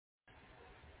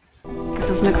This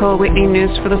is Nicole Whitney,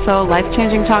 News for the Soul,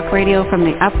 life-changing talk radio from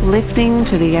the uplifting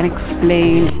to the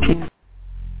unexplained.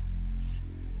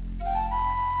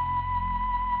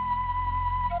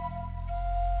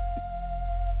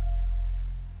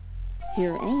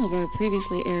 Hear all of our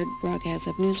previously aired broadcasts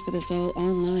of News for the Soul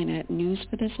online at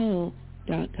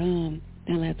newsforthesoul.com.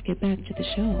 Now let's get back to the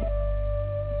show.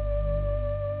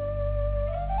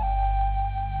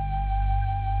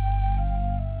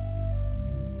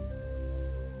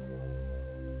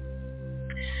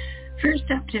 First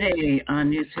up today on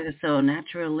News for the Soul,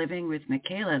 Natural Living with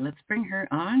Michaela. Let's bring her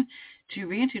on to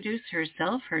reintroduce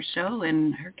herself, her show,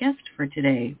 and her guest for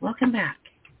today. Welcome back.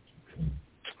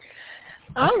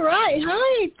 All right.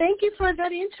 Hi. Thank you for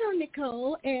that intro,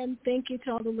 Nicole, and thank you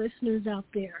to all the listeners out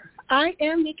there. I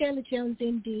am Michaela Jones,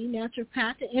 MD,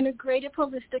 naturopath and integrative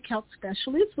holistic health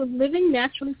specialist with Living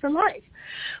Naturally for Life.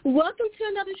 Welcome to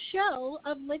another show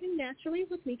of Living Naturally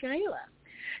with Michaela.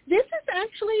 This is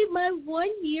actually my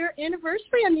 1-year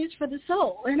anniversary on News for the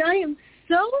Soul, and I am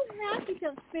so happy to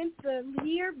have spent the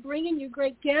year bringing you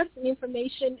great guests and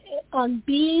information on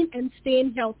being and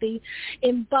staying healthy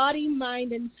in body,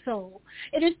 mind, and soul.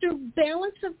 It is through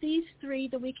balance of these three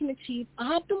that we can achieve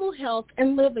optimal health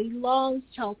and live a long,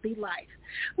 healthy life,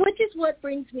 which is what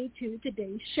brings me to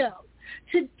today's show.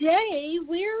 Today,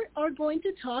 we are going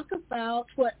to talk about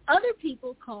what other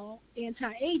people call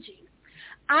anti-aging.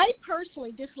 I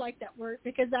personally dislike that word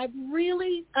because because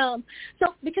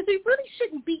we really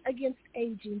shouldn't be against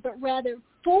aging, but rather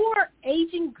for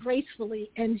aging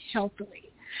gracefully and healthily.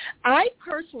 I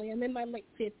personally am in my late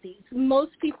 50s.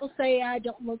 Most people say I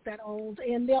don't look that old,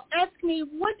 and they'll ask me,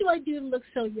 what do I do to look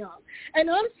so young? And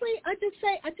honestly, I just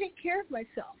say I take care of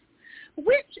myself,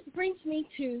 which brings me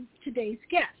to today's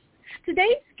guest.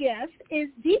 Today's guest is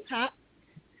Deepak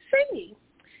Singh.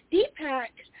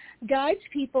 Deepak guides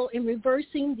people in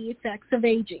reversing the effects of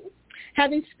aging.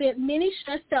 Having spent many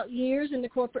stressed-out years in the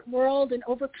corporate world and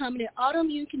overcoming an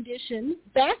autoimmune condition,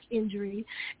 back injury,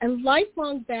 and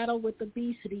lifelong battle with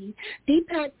obesity,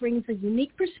 Deepak brings a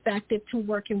unique perspective to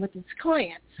working with his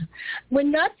clients. When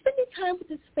not spending time with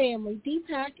his family,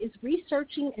 Deepak is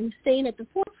researching and staying at the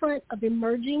forefront of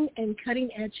emerging and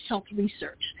cutting-edge health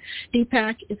research.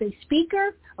 Deepak is a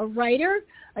speaker, a writer,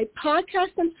 a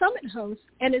podcast and summit host,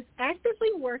 and is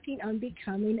actively working on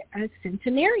becoming a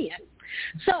centenarian.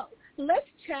 So, let's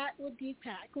chat with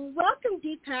Deepak. Welcome,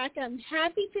 Deepak. I'm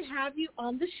happy to have you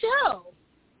on the show.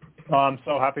 Oh, I'm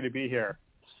so happy to be here.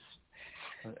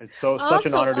 It's such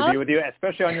an honor to be with you,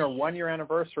 especially on your 1-year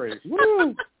anniversary.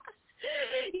 Woo!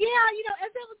 Yeah,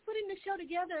 as I was putting the show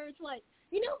together, it's like,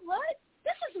 you know what?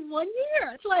 This is 1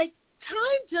 year. It's like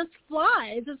time just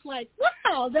flies. It's like,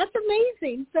 wow, that's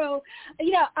amazing. So,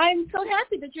 I'm so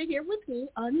happy that you're here with me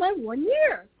on my 1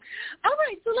 year. All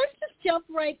right, so let's just jump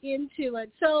right into it.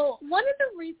 So one of the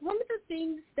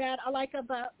things that I like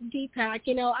about Deepak,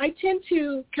 I tend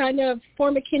to kind of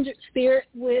form a kindred spirit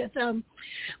with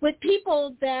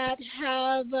people that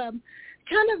have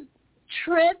kind of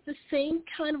tread the same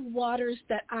kind of waters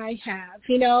that I have,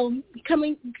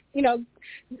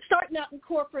 starting out in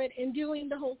corporate and doing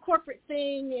the whole corporate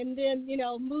thing and then,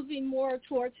 moving more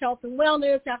towards health and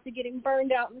wellness after getting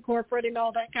burned out in corporate and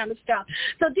all that kind of stuff.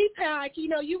 So Deepak,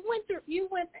 you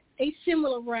went a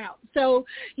similar route. So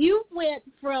you went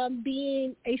from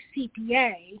being a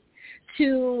CPA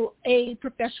to a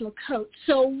professional coach.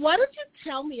 So why don't you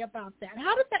tell me about that?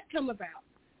 How did that come about?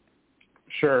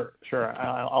 Sure.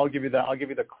 I'll give you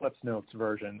the Clips Notes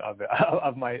version of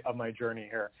my journey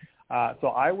here. So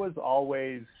I was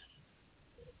always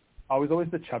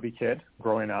the chubby kid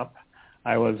growing up.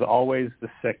 I was always the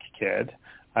sick kid.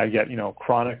 I get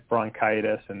chronic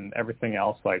bronchitis and everything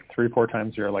else like 3-4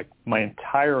 times a year, like my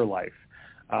entire life.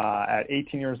 At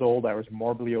 18 years old, I was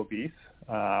morbidly obese.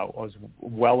 Was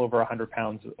well over 100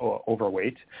 pounds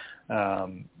overweight.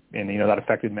 And that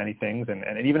affected many things.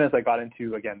 And even as I got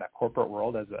into, again, that corporate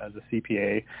world as a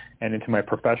CPA and into my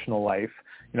professional life,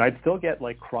 I'd still get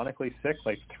like chronically sick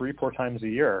like 3-4 times a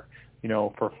year,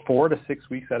 for 4 to 6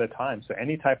 weeks at a time. So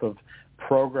any type of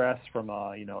progress from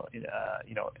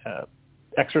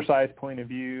exercise point of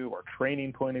view or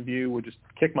training point of view would just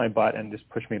kick my butt and just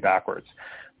push me backwards.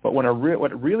 But what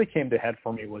really came to head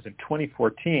for me was in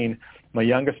 2014, my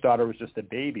youngest daughter was just a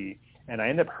baby, and I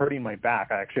ended up hurting my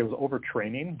back. I was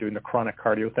overtraining, doing the chronic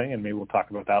cardio thing, and maybe we'll talk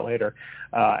about that later.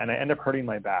 And I ended up hurting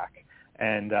my back.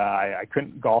 And I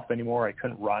couldn't golf anymore. I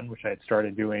couldn't run, which I had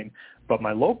started doing. But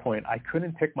my low point, I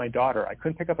couldn't pick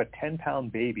up a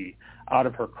 10-pound baby out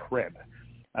of her crib.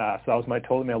 So that was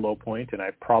totally my low point, and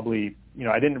I probably,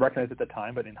 I didn't recognize it at the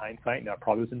time, but in hindsight, I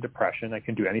probably was in depression. I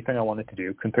couldn't do anything I wanted to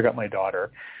do, couldn't pick up my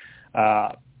daughter.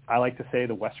 I like to say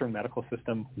the Western medical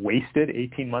system wasted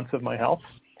 18 months of my health.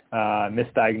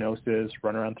 Misdiagnosis,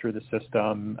 run around through the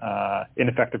system,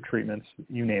 ineffective treatments,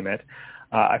 you name it.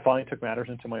 I finally took matters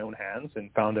into my own hands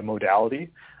and found a modality,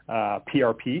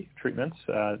 PRP treatments,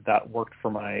 that worked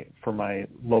for my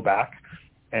low back.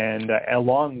 And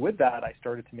along with that, I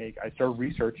started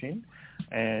researching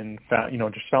and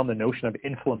found the notion of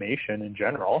inflammation in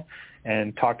general,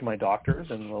 and talked to my doctors,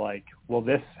 and were like, will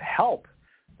this help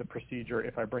the procedure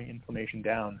if I bring inflammation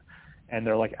down? And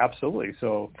they're like, absolutely.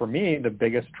 So for me, the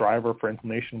biggest driver for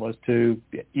inflammation was to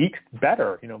eat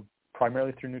better,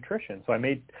 primarily through nutrition. So I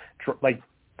made like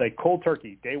cold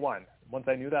turkey day one. Once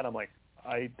I knew that, I'm like,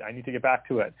 I need to get back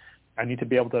to it. I need to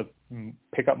be able to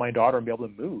pick up my daughter and be able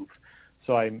to move.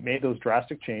 So I made those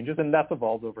drastic changes, and that's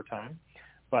evolved over time.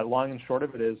 But long and short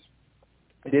of it is,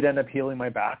 I did end up healing my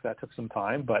back. That took some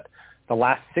time, but the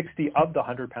last 60 of the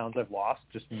 100 pounds I've lost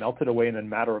just melted away in a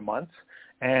matter of months.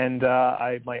 And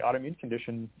my autoimmune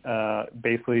condition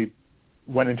basically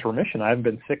went into remission. I haven't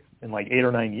been sick in like 8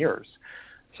 or 9 years.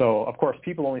 So, of course,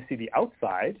 people only see the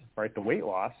outside, right, the weight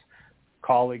loss.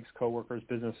 Colleagues, coworkers,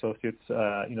 business associates,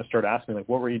 started asking me, like,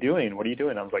 what were you doing? What are you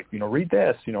doing? I was like, read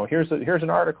this. Here's an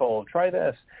article. Try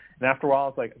this. And after a while, I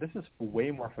was like, this is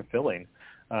way more fulfilling,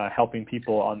 helping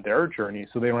people on their journey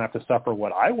so they don't have to suffer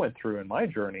what I went through in my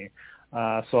journey.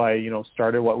 So I,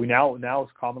 started what we now is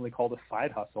commonly called a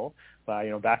side hustle.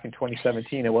 Back in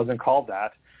 2017, it wasn't called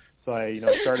that. So I,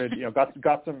 started,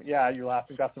 got some, you're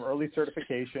laughing, got some early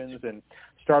certifications and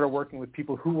started working with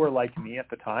people who were like me at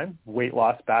the time, weight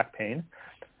loss, back pain.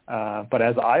 But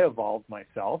as I evolved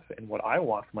myself and what I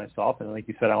want for myself, and like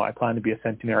you said, I plan to be a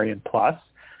centenarian plus,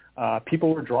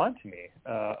 people were drawn to me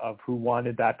of who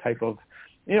wanted that type of,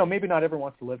 maybe not everyone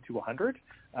wants to live to 100,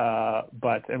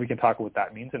 and we can talk what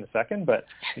that means in a second, but,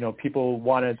 people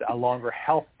wanted a longer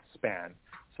health span.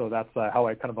 So that's how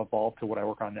I kind of evolved to what I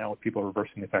work on now with people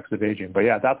reversing the effects of aging. But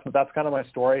yeah, that's kind of my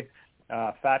story.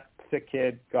 Fat, sick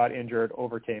kid, got injured,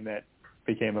 overcame it,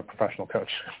 became a professional coach.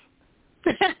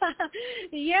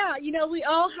 Yeah, we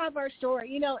all have our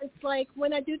story. It's like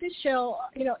when I do this show,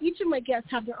 each of my guests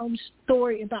have their own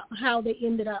story about how they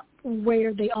ended up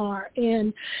where they are.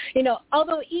 And,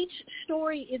 although each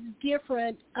story is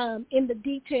different in the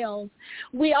details,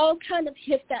 we all kind of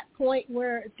hit that point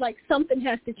where it's like something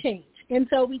has to change. And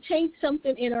so we change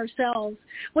something in ourselves,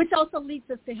 which also leads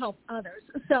us to help others.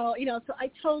 So, so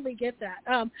I totally get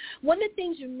that. One of the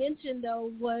things you mentioned,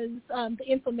 though, was the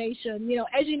inflammation.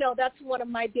 As you know, that's one of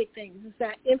my big things is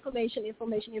that inflammation.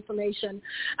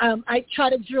 I try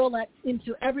to drill that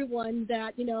into everyone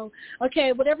that,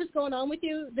 okay, whatever's going on with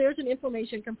you, there's an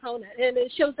inflammation component. And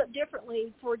it shows up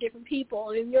differently for different people.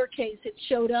 In your case, it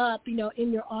showed up, in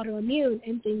your autoimmune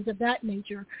and things of that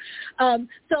nature.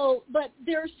 But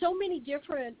there are so many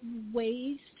different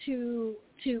ways to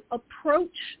approach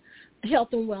health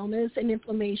and wellness and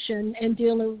inflammation and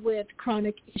dealing with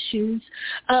chronic issues.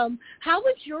 How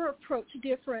is your approach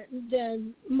different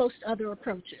than most other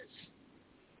approaches?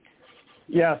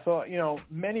 Yeah, so,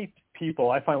 many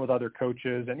people I find with other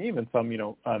coaches and even some,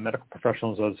 medical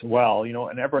professionals as well,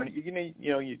 and everyone,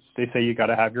 they say you got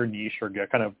to have your niche or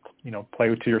kind of,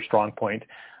 play to your strong point.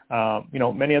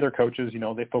 Many other coaches,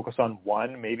 they focus on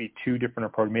one, maybe two different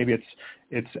approaches. Maybe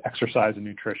it's exercise and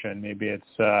nutrition. Maybe it's,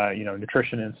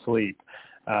 nutrition and sleep,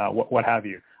 what have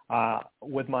you.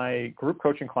 With my group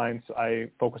coaching clients, I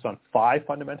focus on 5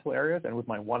 fundamental areas. And with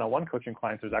my one-on-one coaching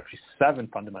clients, there's actually 7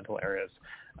 fundamental areas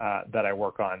that I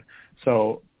work on.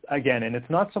 So again, and it's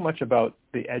not so much about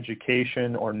the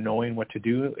education or knowing what to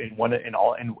do in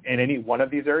any one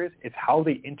of these areas. It's how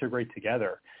they integrate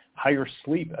together. How your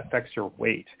sleep affects your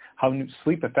weight, how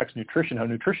sleep affects nutrition, how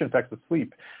nutrition affects the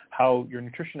sleep, how your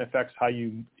nutrition affects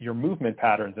your movement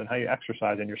patterns and how you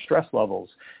exercise and your stress levels,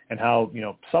 and how,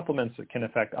 supplements can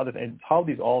affect other things, how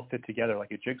these all fit together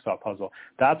like a jigsaw puzzle.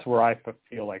 That's where I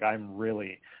feel like I'm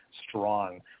really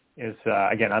strong. Is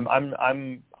again,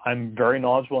 I'm very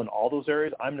knowledgeable in all those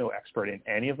areas. I'm no expert in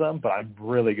any of them, but I'm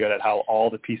really good at how all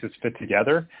the pieces fit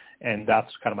together, and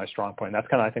that's kind of my strong point. That's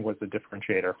kind of, I think, was the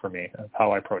differentiator for me of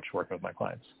how I approach working with my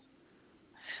clients.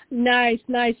 Nice.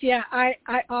 Yeah, I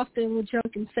often will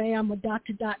joke and say I'm a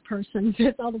dot-to-dot person.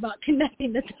 It's all about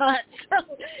connecting the dots.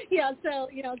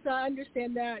 So I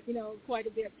understand that, quite a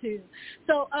bit too.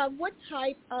 So what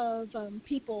type of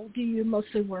people do you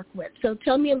mostly work with? So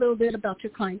tell me a little bit about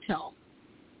your clientele.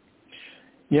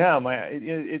 Yeah,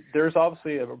 there's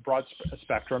obviously a broad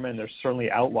spectrum, and there's certainly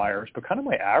outliers, but kind of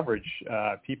my average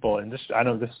people, and just, I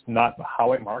know this is not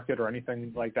how I market or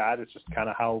anything like that. It's just kind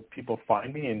of how people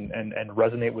find me and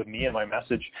resonate with me and my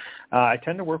message. I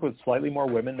tend to work with slightly more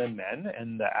women than men,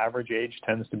 and the average age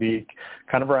tends to be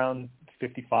kind of around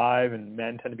 55, and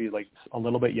men tend to be like a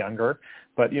little bit younger.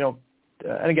 But,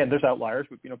 and again, there's outliers,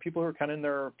 but, people who are kind of in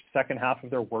their second half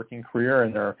of their working career,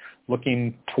 and they're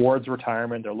looking towards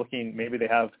retirement. They're looking, maybe they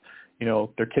have,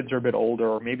 their kids are a bit older,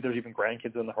 or maybe there's even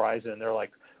grandkids on the horizon, and they're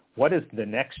like, what is the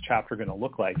next chapter going to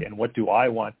look like? And what do I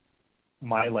want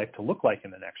my life to look like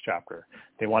in the next chapter?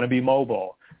 They want to be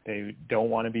mobile. They don't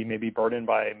want to be maybe burdened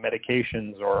by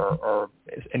medications or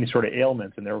any sort of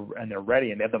ailments, and they're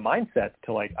ready, and they have the mindset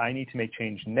to, like, I need to make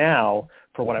change now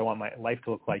for what I want my life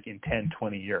to look like in 10,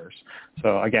 20 years.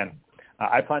 So again,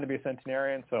 I plan to be a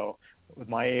centenarian. So with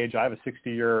my age, I have a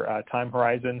 60-year time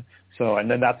horizon. So, and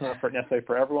then that's not necessarily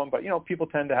for everyone, but, people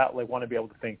tend to want to be able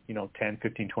to think, 10,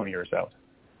 15, 20 years out.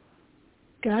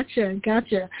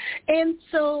 Gotcha. And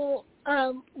so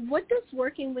what does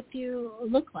working with you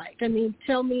look like? I mean,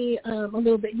 tell me a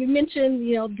little bit. You mentioned,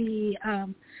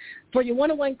 for your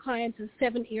one-on-one clients is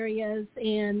 7 areas,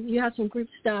 and you have some group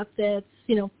stuff that's,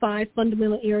 5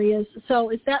 fundamental areas. So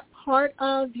is that part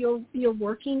of your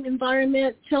working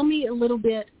environment? Tell me a little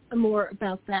bit more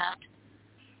about that.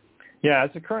 Yeah, as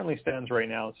it currently stands right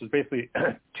now, so there's basically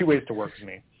 2 ways to work with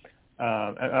me.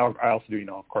 I also do,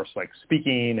 of course, like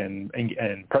speaking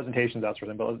and presentations, that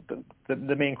sort of thing. But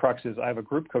the main crux is I have a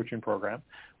group coaching program,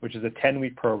 which is a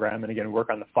 10-week program. And again, we work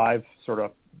on the 5 sort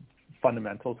of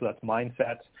fundamentals. So that's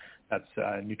mindset, that's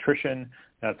nutrition,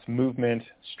 that's movement,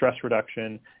 stress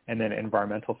reduction, and then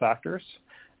environmental factors.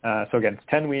 So again, it's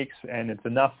 10 weeks, and it's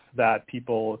enough that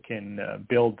people can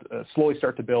slowly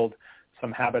start to build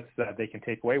some habits that they can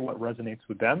take away, what resonates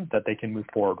with them, that they can move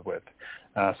forward with.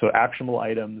 So actionable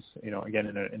items, again,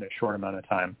 in a short amount of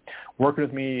time. Working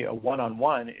with me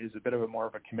one-on-one is a bit of more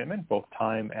of a commitment, both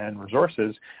time and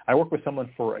resources. I work with someone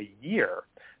for a year.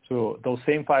 So those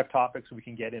same 5 topics we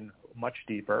can get in much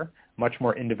deeper, much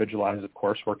more individualized, of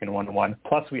course, working one-on-one.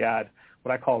 Plus we add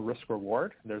what I call risk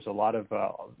reward. There's a lot of,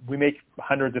 we make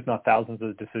hundreds, if not thousands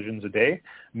of decisions a day.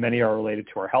 Many are related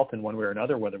to our health in one way or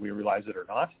another, whether we realize it or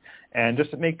not. And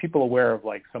just to make people aware of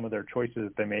some of their choices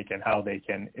that they make and how they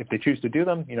can, if they choose to do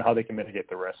them, how they can mitigate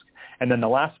the risk. And then the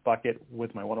last bucket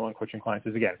with my one-on-one coaching clients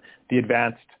is, again, the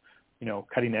advanced,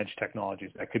 cutting edge technologies.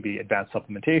 That could be advanced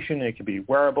supplementation. It could be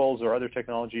wearables or other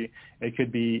technology. It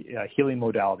could be healing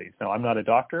modalities. Now, I'm not a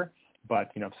doctor,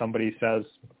 but, if somebody says,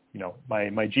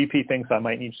 my GP thinks I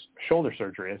might need shoulder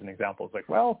surgery, as an example. It's like,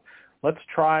 well, let's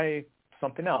try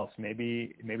something else.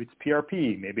 Maybe it's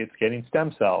PRP. Maybe it's getting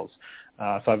stem cells. So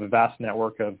I have a vast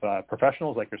network of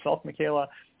professionals like yourself, Michaela,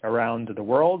 around the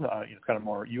world. It's kind of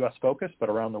more U.S. focused, but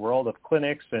around the world, of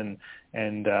clinics and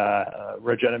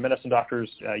regenerative medicine doctors,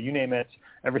 you name it,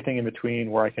 everything in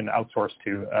between, where I can outsource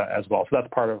to as well. So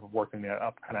that's part of working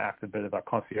up, kind of act a bit of a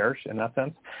concierge in that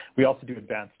sense. We also do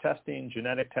advanced testing,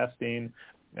 genetic testing,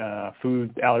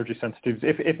 food allergy sensitivities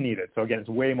if needed. So again, it's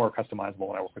way more customizable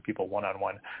when I work with people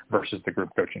one-on-one versus the group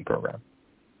coaching program.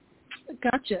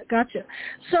 Gotcha.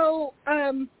 So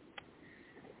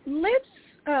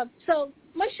so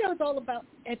my show is all about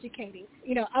educating.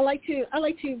 I like to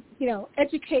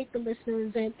educate the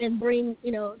listeners and bring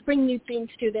new things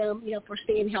to them, for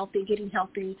staying healthy, getting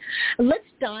healthy. Let's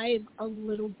dive a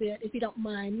little bit, if you don't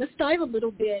mind. Let's dive a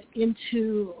little bit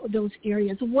into those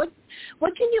areas. What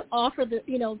can you offer the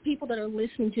people that are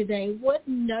listening today? What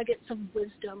nuggets of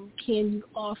wisdom can you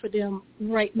offer them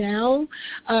right now?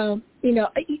 I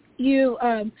know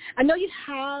you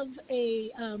have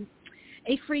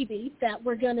a freebie that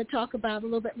we're going to talk about a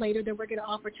little bit later that we're going to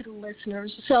offer to the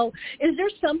listeners. So is there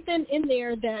something in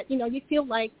there that, you feel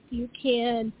like you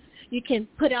can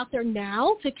put out there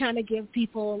now to kind of give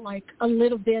people like a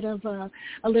little bit of a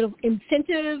little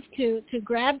incentive to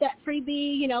grab that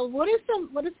freebie? What is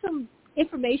some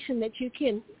information that you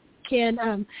can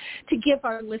to give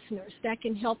our listeners that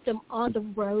can help them on the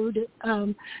road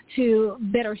to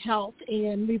better health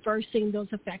and reversing those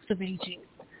effects of aging?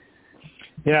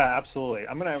 Yeah, absolutely.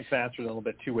 I'm going to answer it a little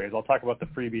bit 2 ways. I'll talk about the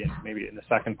freebie and maybe in the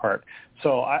second part.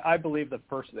 So I believe the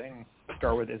first thing to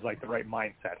start with is like the right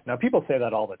mindset. Now, people say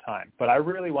that all the time, but I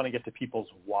really want to get to people's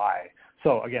why.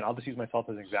 So again, I'll just use myself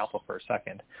as an example for a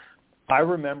second. I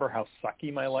remember how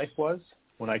sucky my life was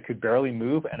when I could barely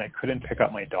move and I couldn't pick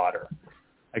up my daughter.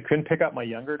 I couldn't pick up my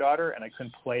younger daughter and I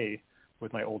couldn't play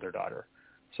with my older daughter.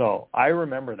 So I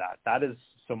remember that. That is,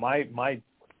 so my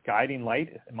guiding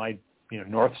light, my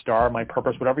North Star, my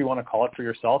purpose, whatever you want to call it for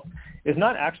yourself, is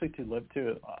not actually to live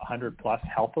to 100 plus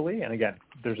healthily. And again,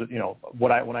 there's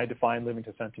when I define living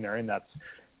to centenarian, that's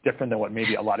different than what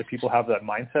maybe a lot of people have that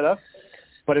mindset of.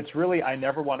 But it's really, I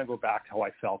never want to go back to how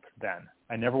I felt then.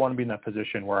 I never want to be in that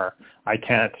position where I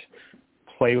can't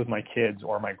play with my kids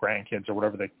or my grandkids or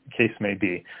whatever the case may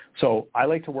be. So I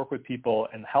like to work with people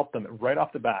and help them right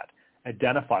off the bat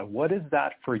identify what is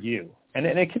that for you. And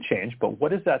it could change, but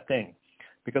what is that thing?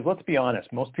 Because let's be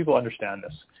honest, most people understand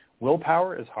this.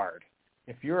 Willpower is hard.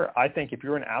 I think if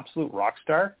you're an absolute rock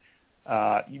star,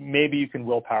 maybe you can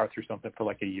willpower through something for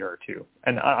like a year or two.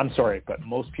 And I'm sorry, but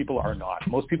most people are not.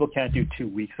 Most people can't do 2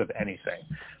 weeks of anything.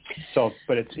 So,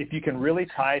 but if you can really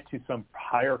tie it to some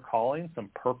higher calling, some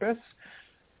purpose,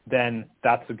 then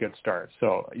that's a good start.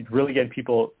 So you really get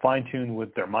people fine-tuned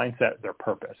with their mindset, their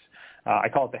purpose. I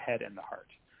call it the head and the heart.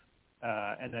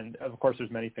 And then, of course,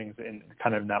 there's many things in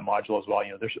kind of in that module as well.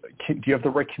 Do you have the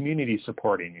right community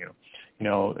supporting you?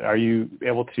 Are you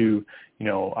able to,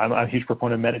 I'm a huge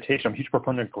proponent of meditation. I'm a huge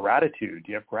proponent of gratitude.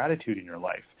 Do you have gratitude in your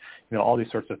life? All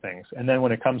these sorts of things. And then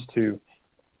when it comes to,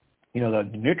 the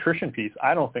nutrition piece,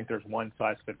 I don't think there's one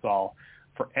size fits all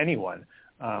for anyone.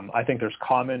 I think there's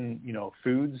common,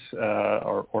 foods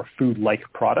or food-like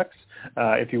products,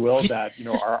 if you will, that,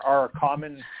 are a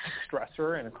common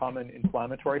stressor and a common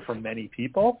inflammatory for many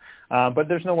people. But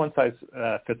there's no one size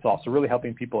fits all. So really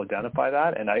helping people identify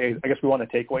that. And I guess we want to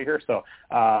take away here. So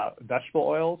vegetable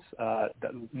oils,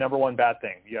 number one bad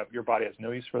thing. Your body has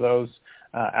no use for those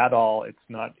at all. It's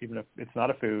not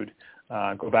a food.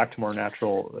 Go back to more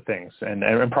natural things.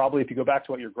 And probably if you go back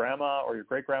to what your grandma or your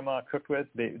great-grandma cooked with,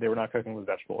 they were not cooking with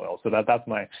vegetable oil. So that's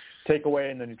my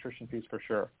takeaway in the nutrition piece for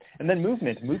sure. And then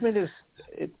movement. Movement is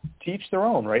to each their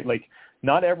own, right? Like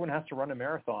not everyone has to run a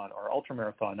marathon or ultra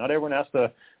marathon. Not everyone has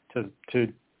to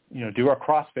do a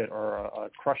CrossFit or a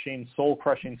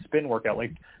soul-crushing spin workout.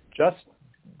 Like just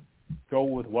go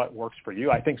with what works for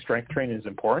you. I think strength training is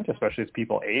important, especially as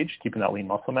people age, keeping that lean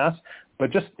muscle mass. But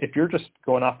if you're just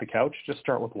going off the couch, just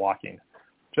start with walking.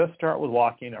 Just start with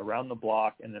walking around the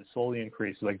block and then slowly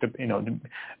increase. I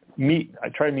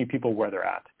try to meet people where they're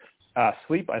at.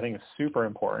 Sleep, I think, is super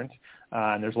important.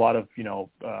 And there's a lot of,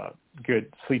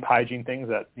 good sleep hygiene things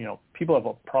that, people have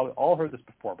probably all heard this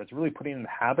before, but it's really putting in the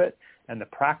habit and the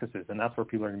practices. And that's where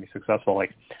people are going to be successful.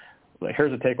 Like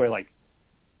here's a takeaway,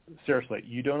 seriously,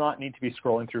 you do not need to be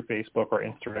scrolling through Facebook or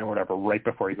Instagram or whatever right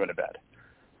before you go to bed.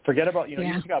 Forget about, you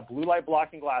just got blue light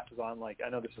blocking glasses on. Like, I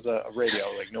know this is a radio,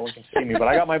 like no one can see me, but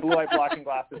I got my blue light blocking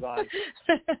glasses on.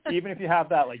 Even if you have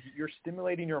that, like you're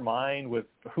stimulating your mind with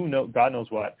God knows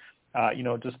what, I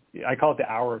call it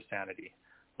the hour of sanity.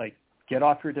 Like get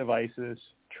off your devices,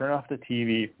 turn off the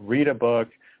TV, read a book,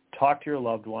 talk to your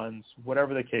loved ones,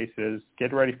 whatever the case is,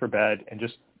 get ready for bed and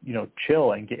just,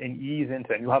 chill and ease into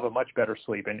it, and you'll have a much better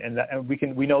sleep. And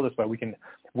we know this, but we can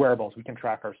wearables, we can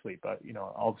track our sleep,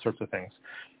 all sorts of things.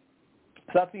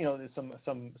 So that's, there's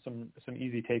some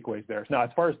easy takeaways there. Now, as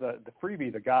far as the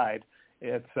freebie, the guide,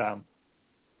 it's,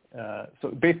 so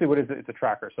basically what is it? It's a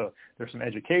tracker. So there's some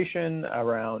education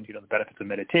around, the benefits of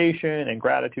meditation and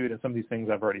gratitude and some of these things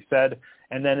I've already said.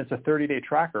 And then it's a 30-day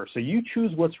tracker. So you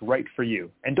choose what's right for you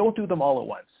and don't do them all at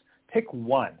once. Pick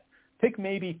one, pick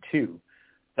maybe two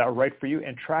that are right for you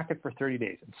and track it for 30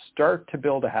 days and start to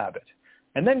build a habit.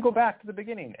 And then go back to the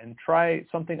beginning and try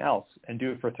something else and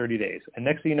do it for 30 days. And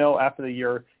next thing you know, after the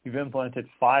year, you've implemented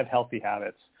 5 healthy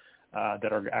habits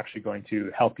that are actually going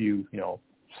to help you,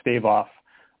 stave off,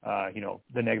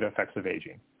 the negative effects of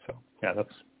aging. So yeah,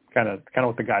 that's kind of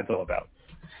what the guide's all about.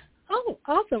 Oh,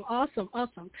 awesome.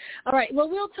 All right. Well,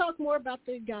 we'll talk more about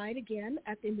the guide again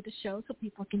at the end of the show so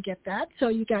people can get that. So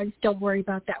you guys don't worry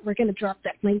about that. We're going to drop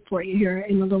that link for you here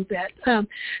in a little bit.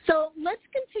 So let's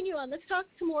continue on. Let's talk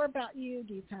some more about you,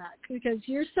 Deepak, because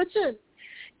you're such an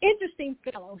interesting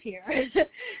fellow here.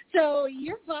 So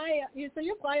your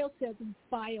bio says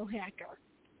biohacker.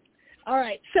 All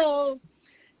right. So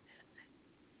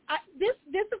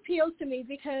this appeals to me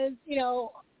because,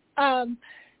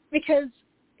 because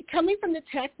coming from the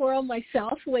tech world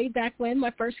myself, way back when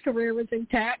my first career was in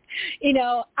tech,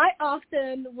 I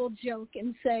often will joke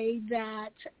and say that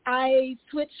I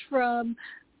switched from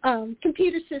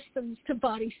computer systems to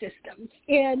body systems.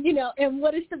 And, and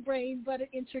what is the brain but an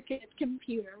intricate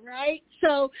computer, right?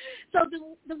 So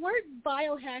the word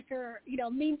biohacker,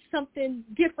 means something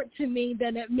different to me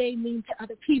than it may mean to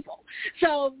other people.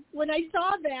 So when I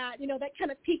saw that, that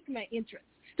kind of piqued my interest.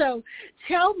 So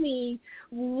tell me,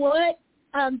 what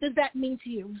does that mean to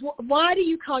you? Why do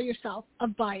you call yourself a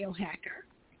biohacker?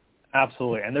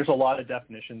 Absolutely. And there's a lot of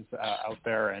definitions out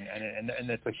there, and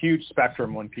it's a huge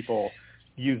spectrum when people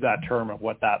use that term of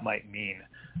what that might mean.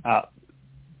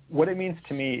 What it means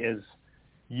to me is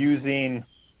using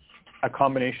a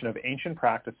combination of ancient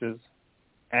practices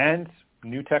and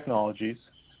new technologies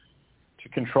to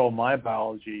control my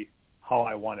biology how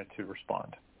I want it to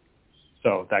respond.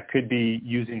 So that could be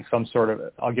using some sort of,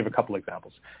 I'll give a couple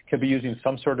examples. It could be using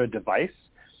some sort of device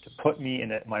to put me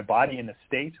in my body in a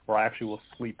state where I actually will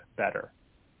sleep better.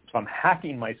 So I'm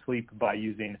hacking my sleep by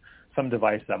using some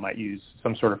device that might use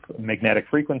some sort of magnetic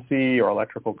frequency or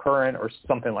electrical current or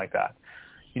something like that.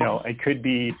 It could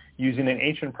be using an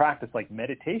ancient practice like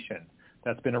meditation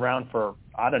that's been around for,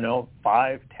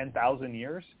 5,000-10,000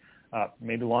 years,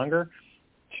 maybe longer,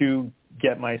 to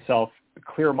get myself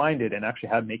clear-minded and actually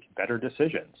make better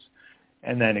decisions.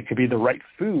 And then it could be the right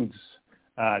foods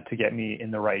to get me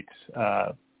in the right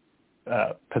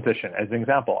position. As an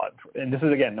example, and this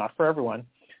is, again, not for everyone,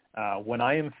 when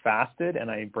I am fasted and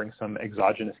I bring some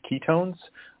exogenous ketones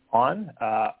on,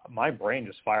 my brain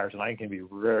just fires and I can be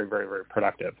very, very, very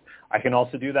productive. I can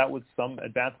also do that with some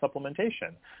advanced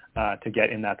supplementation to get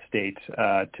in that state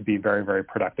to be very, very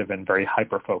productive and very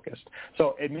hyper-focused.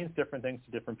 So it means different things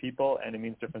to different people, and it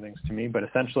means different things to me, but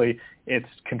essentially it's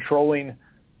controlling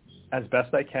as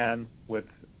best I can with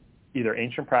either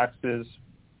ancient practices,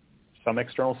 some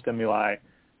external stimuli,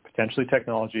 potentially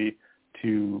technology,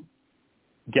 to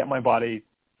get my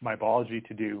biology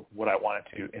to do what I want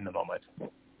it to in the moment.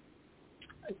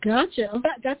 Gotcha.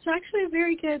 That's actually a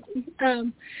very good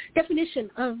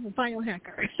definition of a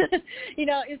biohacker.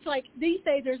 It's like these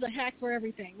days there's a hack for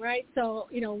everything, right? So,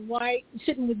 why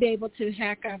shouldn't we be able to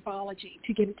hack our biology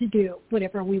to get it to do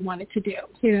whatever we want it to do,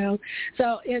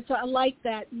 So I like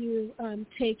that you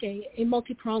take a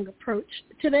multi-pronged approach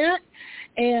to that,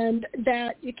 and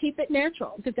that you keep it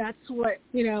natural, because that's what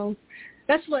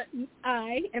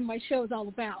I and my show is all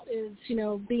about, is,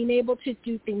 being able to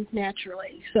do things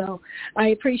naturally. So I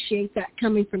appreciate that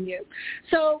coming from you.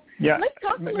 So yeah, let's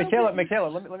talk a little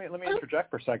Michaela, bit. let me interject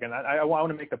for a second. I want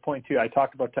to make the point too. I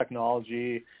talked about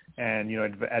technology and,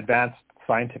 advanced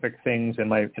scientific things in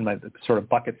my sort of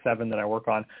bucket 7 that I work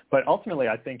on. But ultimately,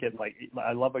 I think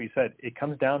I love what you said. It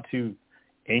comes down to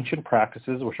ancient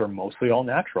practices, which are mostly all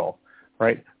natural,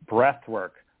 right? Breath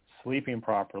work, sleeping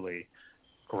properly,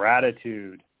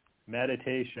 gratitude,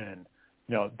 meditation,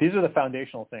 these are the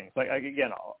foundational things. Like,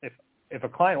 again, if a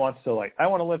client wants to, I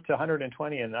want to live to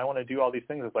 120 and I want to do all these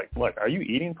things, it's like, look, are you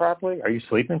eating properly? Are you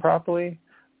sleeping properly?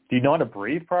 Do you know how to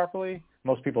breathe properly?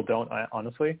 Most people don't,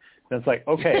 honestly. Then it's like,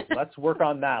 okay, let's work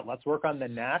on that. Let's work on the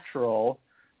natural,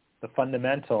 the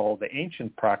fundamental, the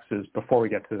ancient practices before we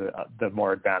get to the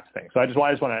more advanced things. So I just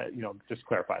want to, just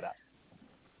clarify that.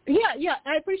 Yeah,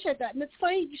 I appreciate that. And it's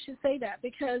funny you should say that,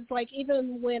 because,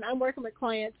 even when I'm working with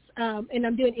clients and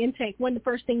I'm doing intake, one of the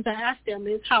first things I ask them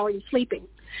is, how are you sleeping?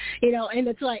 And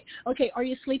it's like, okay, are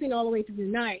you sleeping all the way through the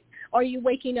night? Are you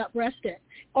waking up rested?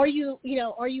 Are you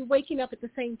waking up at the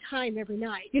same time every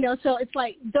night? So it's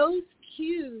like those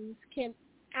cues can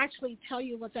actually tell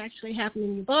you what's actually happening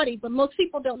in your body, but most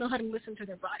people don't know how to listen to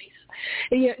their bodies.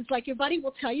 And, it's like your body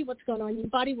will tell you what's going on. Your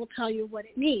body will tell you what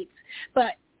it needs.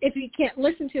 But if you can't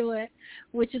listen to it,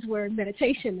 which is where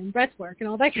meditation and breath work and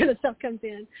all that kind of stuff comes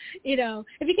in,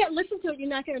 if you can't listen to it, you're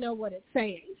not going to know what it's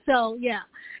saying. So yeah,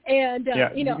 and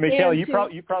Michaela, you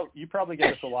probably get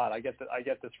this a lot. I get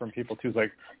this from people too. It's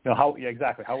like,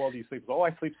 exactly. How well do you sleep? Oh, I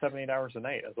sleep 7-8 hours a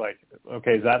night. It's like,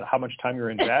 okay, is that how much time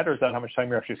you're in bed, or is that how much time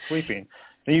you're actually sleeping?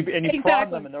 And you exactly. prod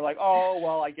them, and they're like, oh,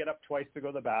 well, I get up twice to go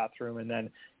to the bathroom, and then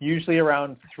usually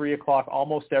around 3 o'clock,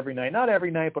 almost every night, not every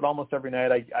night, but almost every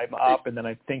night, I'm up, and then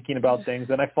I'm thinking about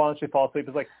things, and I fall asleep.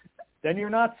 It's like, then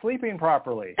you're not sleeping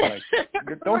properly. Like,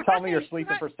 don't tell me you're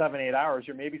sleeping for 7-8 hours.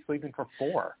 You're maybe sleeping for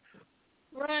 4.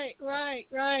 Right.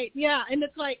 Yeah, and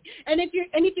it's like, and if you're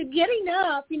getting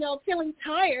up, feeling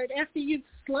tired after you've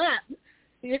slept,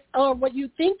 or what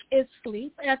you think is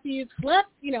sleep after you've slept,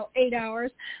 8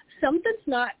 hours, something's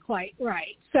not quite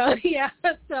right. So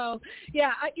that's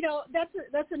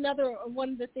another one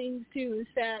of the things too, is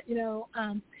that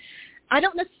I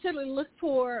don't necessarily look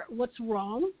for what's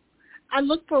wrong. I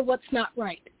look for what's not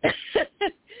right.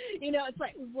 It's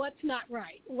like, what's not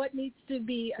right? What needs to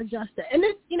be adjusted? And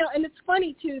it's, and it's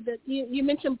funny too that you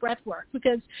mentioned breath work,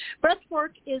 because breath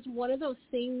work is one of those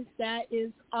things that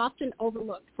is often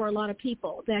overlooked for a lot of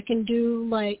people that can do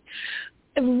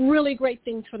really great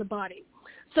things for the body.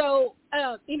 So,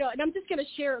 and I'm just going to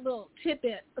share a little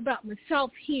tidbit about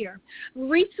myself here.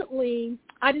 Recently,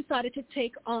 I decided to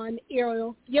take on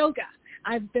aerial yoga.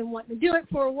 I've been wanting to do it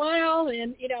for a while,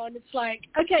 and, and it's like,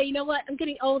 okay, you know what? I'm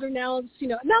getting older now.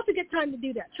 Now's a good time to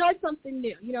do that. Try something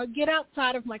new, get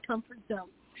outside of my comfort zone.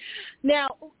 Now,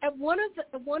 at one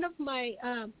of my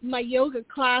my yoga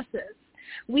classes,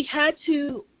 we had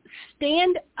to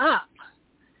stand up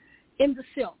in the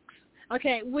silks,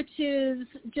 okay, which is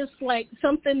just like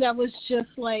something that was just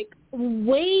like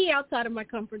way outside of my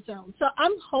comfort zone. So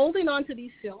I'm holding on to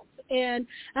these silks, and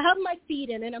I have my feet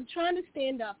in, and I'm trying to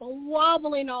stand up. I'm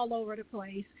wobbling all over the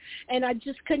place, and I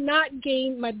just could not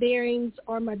gain my bearings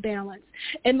or my balance.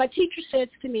 And my teacher says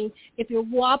to me, if you're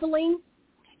wobbling,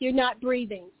 you're not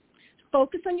breathing.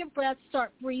 Focus on your breath,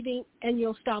 start breathing, and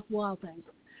you'll stop wobbling.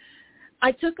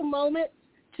 I took a moment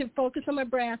to focus on my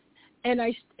breath, and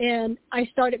I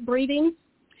started breathing,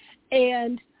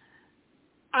 and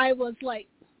I was like,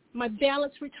 my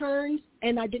balance returned,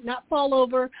 and I did not fall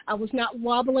over. I was not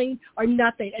wobbling or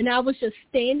nothing, and I was just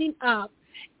standing up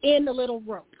in the little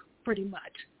rope pretty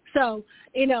much. So,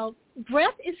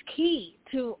 breath is key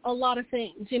to a lot of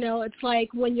things. It's like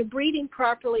when you're breathing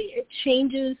properly, it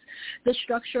changes the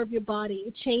structure of your body.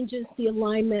 It changes the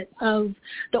alignment of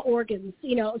the organs,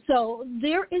 So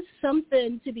there is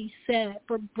something to be said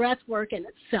for breath work in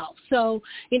itself. So,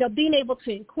 being able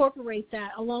to incorporate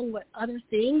that along with other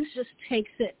things just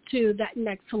takes it to that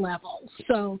next level.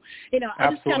 So,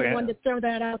 I just kind of wanted to throw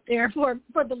that out there for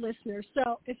the listeners.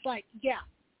 So it's like, yeah,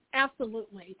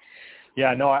 absolutely.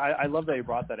 Yeah, no, I love that you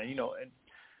brought that in. And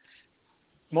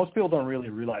most people don't really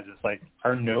realize this. Like,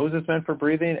 our nose is meant for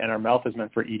breathing, and our mouth is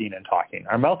meant for eating and talking.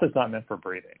 Our mouth is not meant for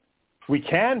breathing. We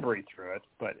can breathe through it,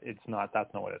 but it's not. That's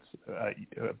not what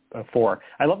it's for.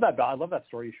 I love that. I love that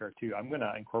story you shared too. I'm going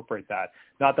to incorporate that.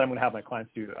 Not that I'm going to have my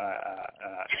clients do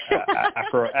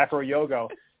acro yoga,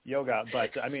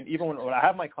 but I mean, even when I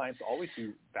have my clients always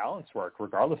do balance work,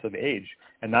 regardless of age,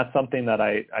 and that's something that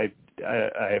I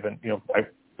haven't,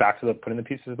 back to the putting the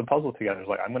pieces of the puzzle together. It's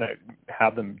like, I'm going to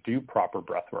have them do proper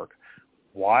breath work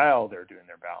while they're doing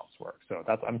their balance work. So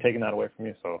I'm taking that away from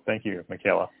you. So thank you,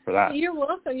 Michaela, for that. You're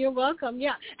welcome. You're welcome.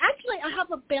 Yeah. Actually, I have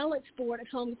a balance board at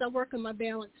home because I work on my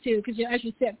balance too. Because as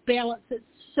you said, balance is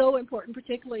so important,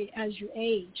 particularly as you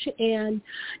age.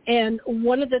 And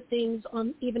one of the things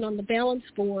even on the balance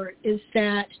board is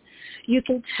that you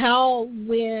can tell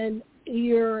when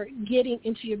you're getting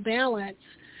into your balance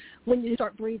when you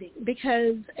start breathing,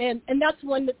 because and that's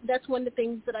one of the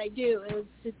things that I do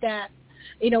is that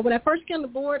when I first get on the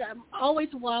board, I'm always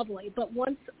wobbly, but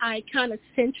once I kind of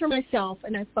center myself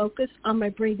and I focus on my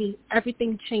breathing,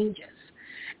 everything changes.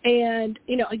 And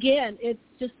again, it's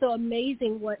just so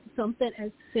amazing what something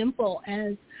as simple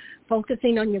as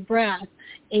focusing on your breath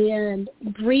and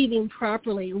breathing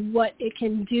properly, what it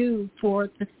can do for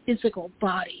the physical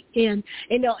body. And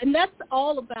that's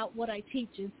all about what I teach.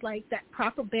 It's like that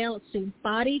proper balance between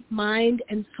body, mind,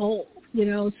 and soul.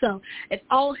 So it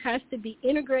all has to be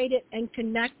integrated and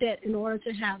connected in order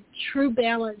to have true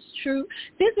balance, true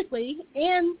physically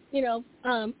and,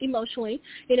 emotionally,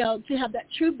 to have that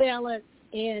true balance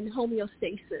and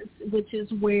homeostasis, which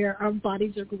is where our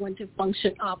bodies are going to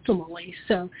function optimally.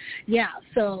 So, yeah,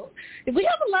 so we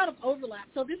have a lot of overlap.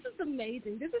 So this is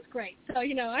amazing. This is great. So,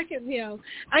 I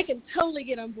can totally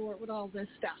get on board with all this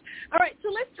stuff. All right, so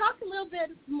let's talk a little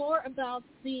bit more about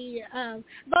the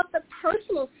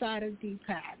personal side of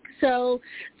Deepak. So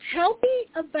tell me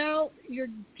about your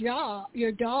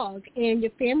dog and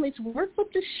your family's work with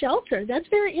the shelter. That's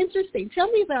very interesting. Tell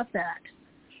me about that.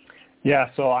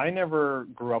 Yeah, so I never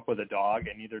grew up with a dog,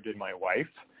 and neither did my wife.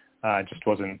 It just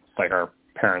wasn't like our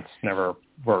parents never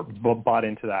were bought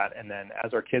into that. And then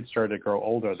as our kids started to grow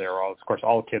older, they were all, of course,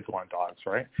 all kids want dogs,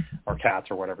 right? Or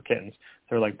cats or whatever, kittens.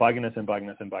 They're like bugging us, and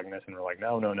we're like,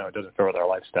 no, it doesn't fit with our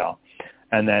lifestyle.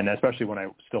 And then especially when I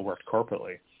still worked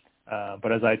corporately.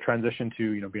 But as I transitioned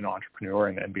to, being an entrepreneur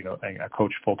and being a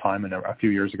coach full time, and a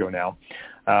few years ago now,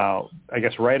 I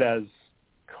guess right as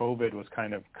COVID was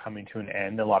kind of coming to an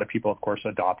end, a lot of people, of course,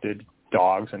 adopted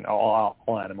dogs and all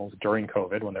animals during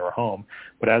COVID when they were home.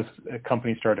 But as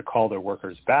companies started to call their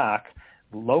workers back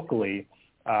locally,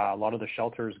 a lot of the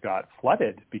shelters got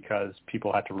flooded because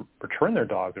people had to return their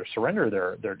dogs or surrender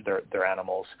their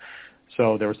animals.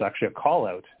 So there was actually a call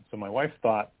out. So my wife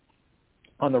thought,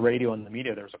 on the radio and the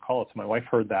media, there was a call out. So my wife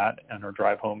heard that on her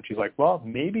drive home. She's like, well,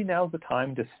 maybe now's the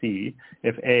time to see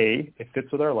if A, it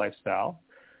fits with our lifestyle,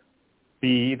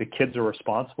 B, the kids are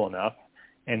responsible enough,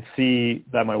 and C,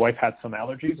 that my wife had some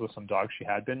allergies with some dogs she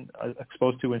had been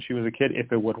exposed to when she was a kid,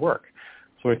 if it would work.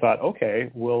 So we thought,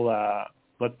 okay, we'll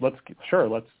let's.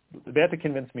 They had to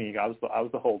convince me. I was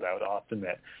the holdout, I'll have to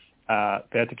admit.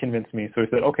 They had to convince me. So we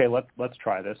said, okay, let's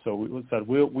try this. So we said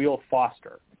we'll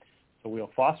foster. So we'll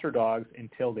foster dogs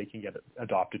until they can get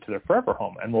adopted to their forever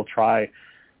home, and we'll try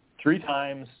 3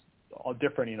 times all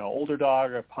different, older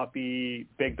dog, a puppy,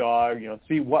 big dog,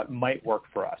 see what might work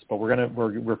for us. But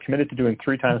we're committed to doing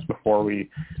 3 times before we're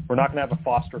not going to have a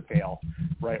foster fail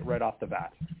right off the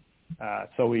bat.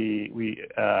 So we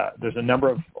there's a number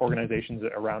of organizations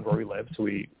around where we live, so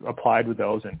we applied with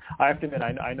those. And I have to admit,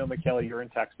 I know, Michaela, you're in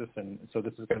Texas, and so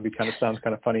this is going to be sounds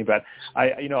kind of funny, but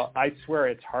I swear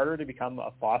it's harder to become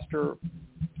a foster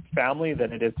family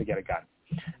than it is to get a gun.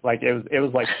 Like it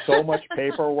was like so much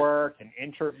paperwork and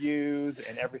interviews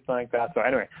and everything like that. So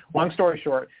anyway, long story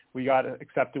short, we got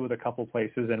accepted with a couple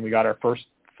places, and we got our first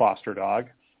foster dog.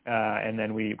 And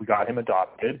then we got him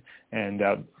adopted, and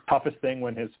toughest thing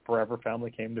when his forever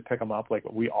family came to pick him up, like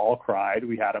we all cried.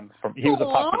 We had him he was a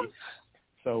puppy.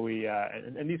 So we,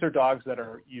 and these are dogs that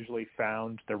are usually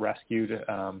found, they're rescued.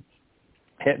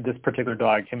 This particular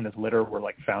dog, him and his litter were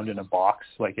like found in a box,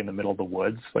 like in the middle of the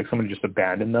woods, like somebody just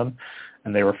abandoned them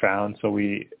and they were found. So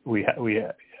we helped, we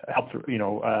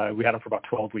had him for about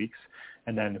 12 weeks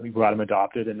and then we got him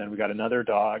adopted, and then we got another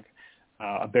dog,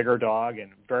 a bigger dog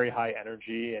and very high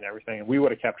energy and everything. And we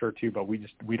would have kept her too, but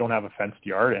we don't have a fenced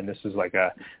yard. And this is like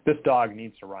this dog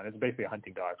needs to run. It's basically a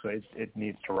hunting dog. So it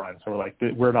needs to run. So we're like,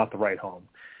 we're not the right home.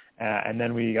 And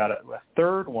then we got a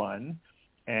third one,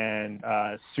 and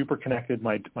super connected,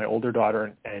 my older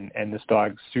daughter and this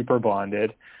dog super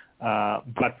bonded.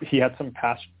 But he had some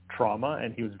past trauma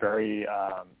and he was very,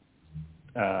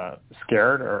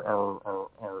 scared or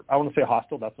I want to say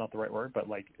hostile. That's not the right word, but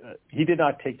like he did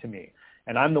not take to me.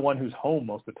 And I'm the one who's home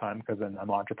most of the time because I'm an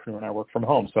entrepreneur and I work from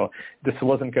home. So this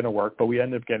wasn't going to work, but we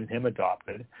ended up getting him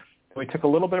adopted. We took a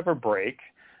little bit of a break.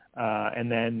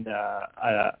 And then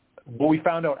what we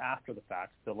found out after the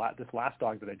fact, this last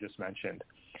dog that I just mentioned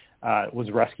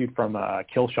was rescued from a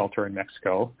kill shelter in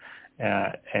Mexico.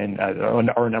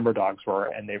 Or a number of dogs were,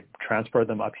 and they transferred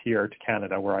them up here to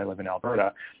Canada, where I live in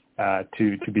Alberta,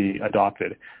 to be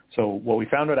adopted. So what we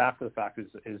found out after the fact is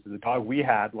the dog we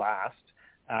had last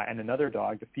and another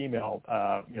dog, the female,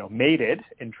 mated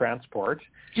in transport,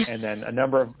 and then a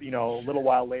number of, a little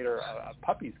while later,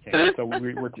 puppies came. So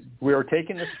we were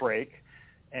taking this break,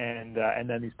 and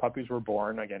then these puppies were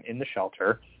born again in the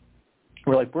shelter.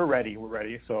 We're like, we're ready.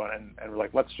 So and we're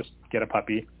like, let's just get a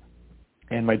puppy.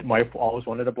 And my wife always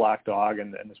wanted a black dog,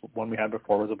 and this one we had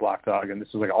before was a black dog, and this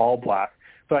was like all black.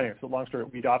 So anyway, so long story,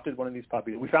 we adopted one of these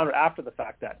puppies. We found out after the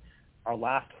fact that our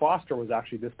last foster was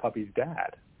actually this puppy's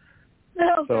dad.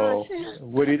 Oh, so gosh.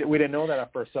 we didn't know that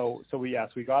at first. So we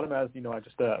got him as,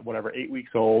 just 8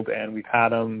 weeks old, and we've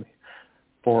had him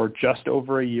for just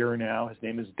over a year now. His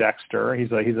name is Dexter.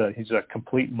 He's a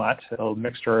complete mutt, a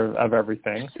mixture of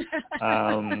everything.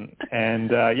 And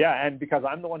because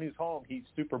I'm the one who's home, he's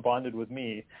super bonded with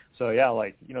me. So yeah,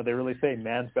 they really say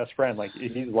man's best friend. Like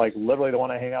he's like literally the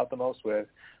one I hang out the most with,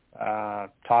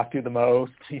 talk to the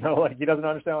most, he doesn't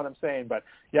understand what I'm saying, but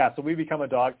yeah, so we become a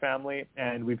dog family,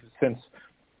 and we've since,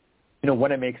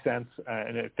 when it makes sense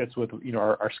and it fits with,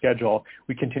 our schedule,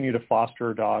 we continue to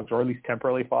foster dogs, or at least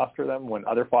temporarily foster them when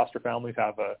other foster families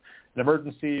have an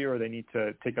emergency or they need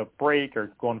to take a break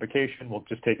or go on vacation. We'll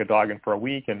just take a dog in for a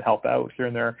week and help out here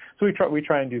and there. So we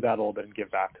try and do that a little bit and give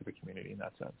back to the community in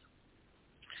that sense.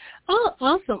 Oh,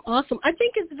 awesome. I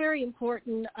think it's very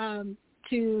important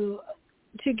to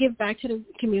give back to the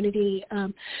community,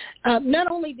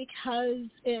 not only because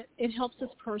it helps us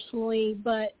personally,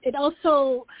 but it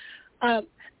also, I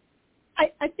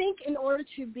think in order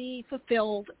to be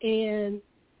fulfilled and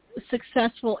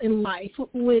successful in life,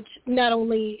 which not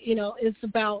only, is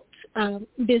about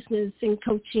business and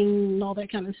coaching and all that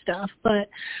kind of stuff, but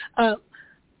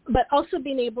also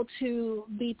being able to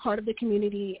be part of the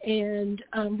community and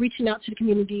reaching out to the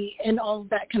community and all of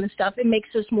that kind of stuff. It makes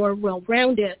us more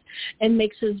well-rounded and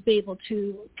makes us be able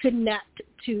to connect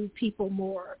to people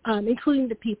more, including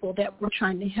the people that we're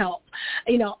trying to help.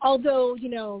 Although,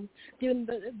 doing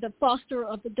the foster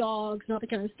of the dogs and all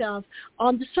that kind of stuff,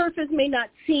 on the surface may not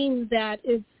seem that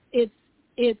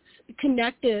it's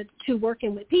connected to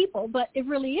working with people, but it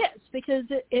really is, because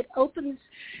it opens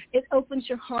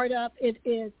your heart up.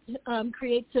 It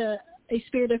creates a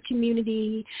spirit of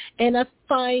community, and I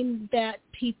find that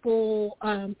people,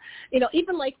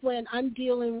 even like when I'm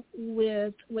dealing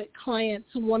with clients,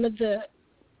 one of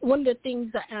the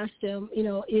things I ask them,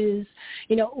 is,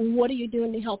 what are you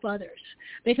doing to help others?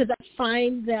 Because I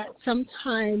find that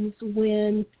sometimes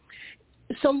when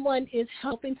someone is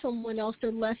helping someone else,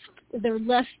 they're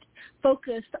less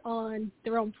focused on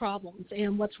their own problems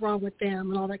and what's wrong with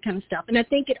them and all that kind of stuff. And I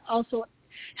think it also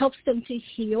helps them to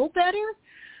heal better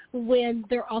when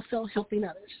they're also helping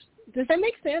others. Does that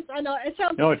make sense? I know it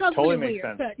sounds, no, it sounds totally really makes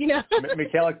weird, sense. but,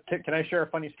 Michaela, can I share a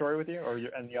funny story with you or you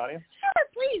and the audience? Sure,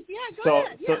 please. Yeah, go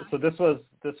ahead. Yeah. So this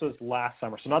was last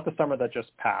summer. So not the summer that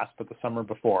just passed, but the summer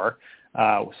before.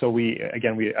 So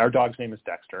our dog's name is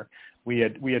Dexter.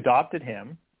 We adopted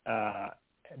him,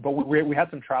 but we had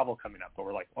some travel coming up. But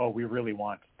we're like, oh, we really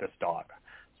want this dog.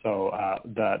 So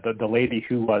the lady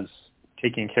who was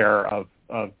taking care of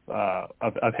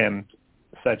him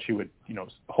said she would,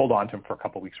 hold on to him for a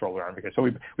couple of weeks while we were on vacation. So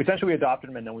we essentially adopted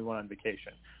him, and then we went on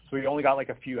vacation. So we only got like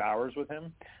a few hours with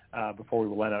him before we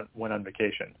went on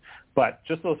vacation. But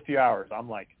just those few hours, I'm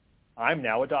like, I'm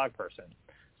now a dog person.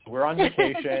 So we're on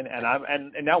vacation,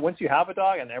 and now once you have a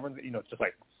dog, and everyone, it's just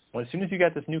like, well, as soon as you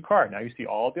get this new car, now you see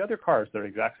all the other cars that are the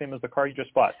exact same as the car you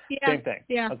just bought. Yeah, same thing.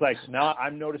 Yeah. I was like, now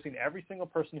I'm noticing every single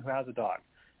person who has a dog.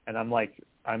 And I'm like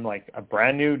a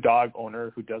brand new dog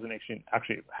owner who doesn't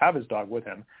actually have his dog with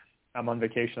him. I'm on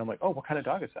vacation. I'm like, oh, what kind of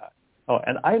dog is that? Oh,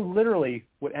 and I literally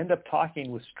would end up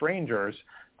talking with strangers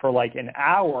for like an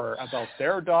hour about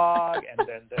their dog and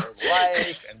then their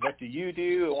life and what do you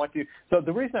do and what do you. So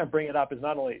the reason I bring it up is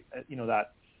not only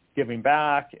that giving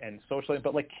back and socially,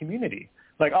 but like community.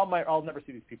 Like I'll never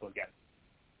see these people again,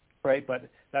 right? But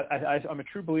I'm a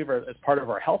true believer as part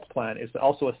of our health plan is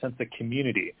also a sense of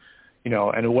community.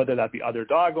 And whether that be other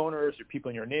dog owners or people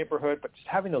in your neighborhood, but just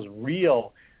having those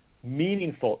real,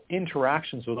 meaningful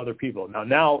interactions with other people.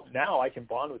 Now I can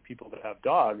bond with people that have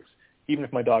dogs, even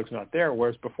if my dog's not there,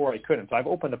 whereas before I couldn't. So I've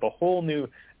opened up a whole new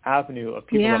avenue of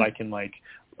people that I can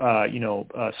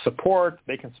support.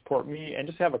 They can support me and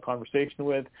just have a conversation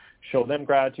with, show them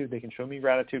gratitude. They can show me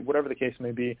gratitude, whatever the case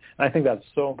may be. And I think that's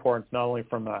so important, not only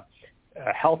from a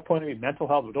health point of view, mental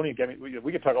health. Don't even get me.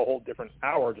 We could talk a whole different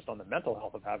hour just on the mental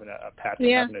health of having a pet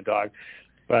and having a dog.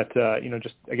 But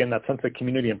just again, that sense of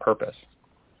community and purpose.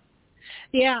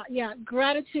 Yeah.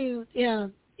 Gratitude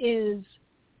is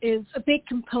a big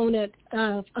component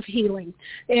of healing,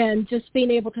 and just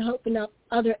being able to open up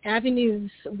other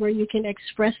avenues where you can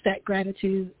express that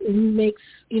gratitude makes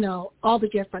all the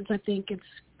difference. I think it's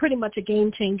pretty much a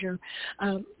game changer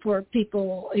for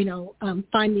people,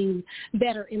 finding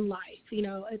better in life.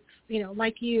 It's,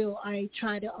 like you, I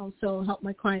try to also help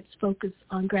my clients focus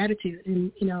on gratitude.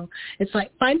 And, it's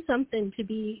like find something to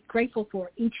be grateful for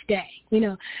each day.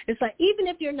 It's like even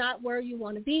if you're not where you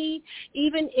want to be,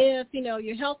 even if,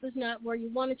 your health is not where you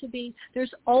want it to be,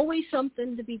 there's always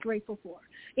something to be grateful for.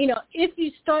 If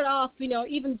you start off,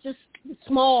 even just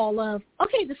small of,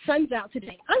 okay, the sun's out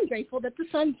today. I'm grateful that the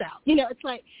sun's out. It's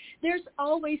like there's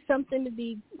always something to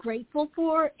be grateful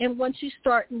for. And once you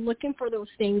start looking for those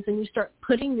things and you start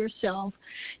putting yourself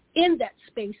in that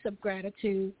space of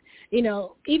gratitude,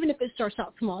 even if it starts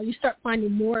out small, you start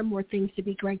finding more and more things to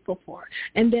be grateful for.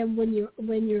 And then when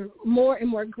you're more and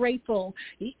more grateful,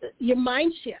 your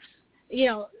mind shifts,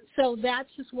 so that's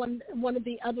just one of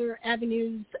the other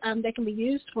avenues that can be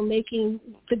used for making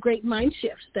the great mind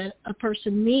shifts that a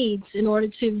person needs in order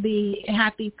to be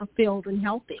happy, fulfilled, and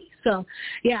healthy. So,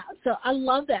 so I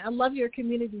love that. I love your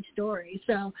community story.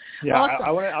 So,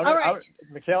 awesome.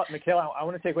 Michaela, I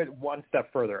want to take it one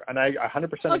step further, and I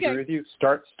 100% agree with you.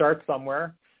 Start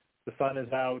somewhere. The sun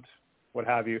is out, what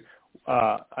have you.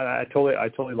 And I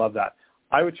totally love that.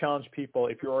 I would challenge people,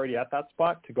 if you're already at that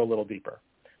spot, to go a little deeper.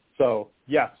 So,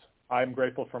 yes, I'm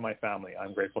grateful for my family.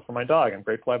 I'm grateful for my dog. I'm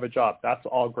grateful I have a job. That's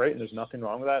all great, and there's nothing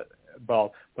wrong with that.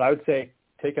 But I would say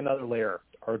take another layer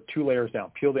or 2 layers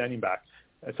down, peel the onion back.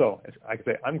 So I could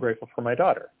say, I'm grateful for my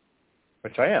daughter,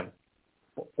 which I am.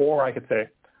 Or I could say,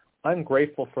 I'm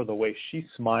grateful for the way she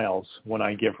smiles when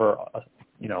I give her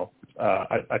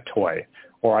a toy,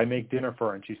 or I make dinner for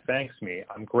her and she thanks me.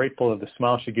 I'm grateful of the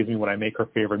smile she gives me when I make her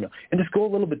favorite meal. And just go a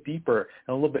little bit deeper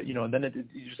and a little bit, and then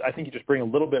I think you just bring a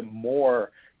little bit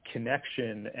more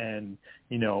connection and,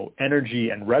 energy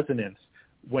and resonance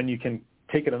when you can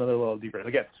take it another little deeper. And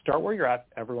again, start where you're at,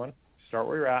 everyone. Start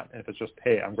where you're at. And if it's just,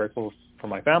 hey, I'm grateful for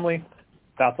my family,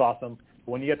 that's awesome.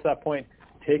 But when you get to that point,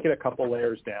 take it a couple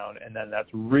layers down, and then that's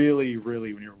really,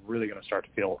 really when you're really going to start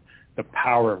to feel the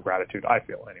power of gratitude, I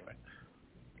feel anyway.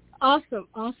 Awesome.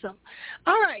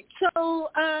 All right, so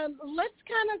let's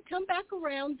kind of come back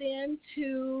around then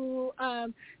to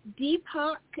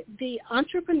Deepak, the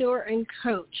entrepreneur and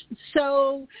coach.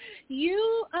 So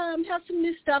you have some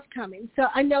new stuff coming. So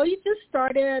I know you just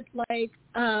started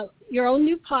your own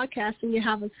new podcast, and you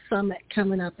have a summit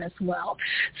coming up as well.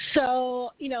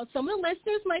 So, some of the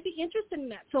listeners might be interested in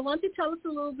that. So why don't you tell us a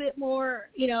little bit more,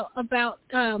 about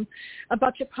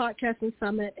your podcast and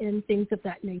summit and things of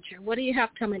that nature. What do you have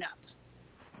coming up?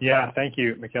 Yeah, thank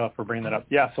you, Michaela, for bringing that up.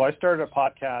 Yeah, so I started a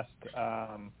podcast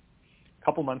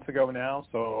couple months ago now.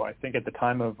 So I think at the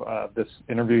time of this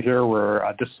interview here, we're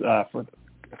for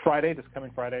Friday, this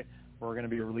coming Friday, we're going to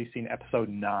be releasing episode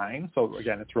 9. So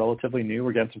again, it's relatively new.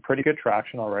 We're getting some pretty good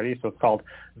traction already. So it's called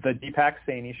The Deepak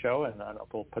Saini Show, and I don't know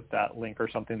if we'll put that link or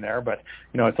something there. But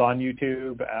it's on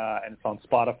YouTube and it's on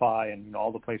Spotify and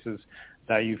all the places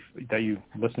that you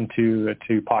listen to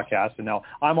podcasts. And now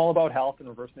I'm all about health and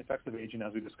reversing the effects of aging,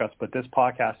 as we discussed. But this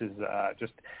podcast is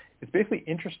it's basically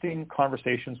interesting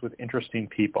conversations with interesting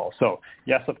people. So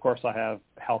yes, of course, I have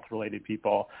health-related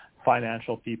people,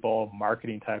 financial people,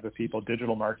 marketing type of people,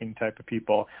 digital marketing type of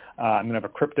people. I'm going to have a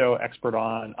crypto expert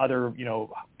on, other,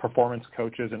 performance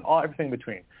coaches, and everything in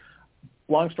between.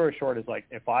 Long story short is, like,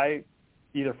 if I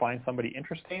either find somebody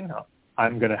interesting,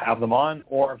 I'm going to have them on,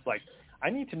 or it's like, I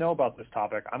need to know about this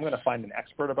topic, I'm going to find an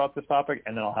expert about this topic,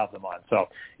 and then I'll have them on. So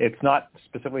it's not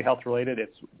specifically health related.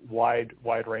 It's wide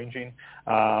ranging.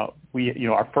 Our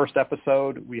first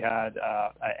episode, we had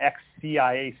an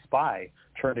ex-CIA spy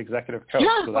turned executive coach.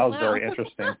 So that was very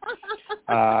interesting.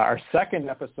 Our second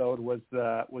episode was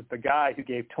the guy who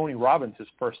gave Tony Robbins his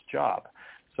first job.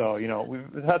 So,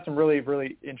 we've had some really,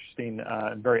 really interesting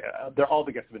and all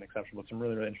the guests have been exceptional, but some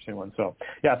really, really interesting ones. So,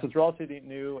 so it's relatively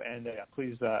new, and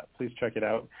please check it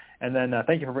out. And then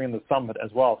thank you for bringing the summit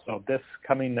as well. So this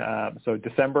coming,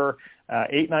 December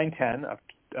 8, 9, 10 of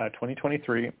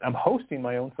 2023, I'm hosting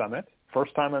my own summit.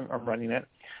 First time I'm running it.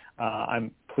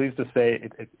 I'm pleased to say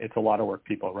it's a lot of work,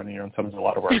 people. Running your own summit is a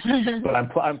lot of work. But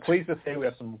I'm pleased to say we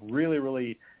have some really,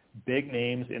 really big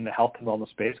names in the health and wellness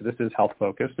space. So this is health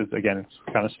focused. It's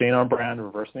kind of staying on brand,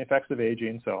 reversing the effects of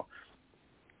aging. So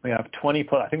we have 20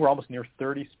 plus, I think we're almost near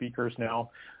 30 speakers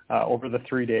now over the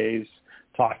 3 days,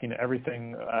 talking to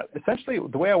everything. Essentially,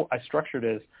 the way I structured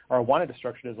it is, or I wanted to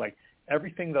structure it is like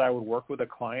everything that I would work with a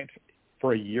client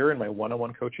for a year in my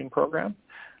one-on-one coaching program.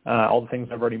 All the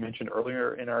things I've already mentioned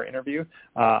earlier in our interview.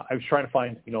 I was trying to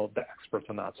find, the experts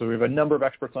on that. So we have a number of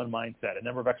experts on mindset, a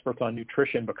number of experts on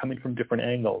nutrition, but coming from different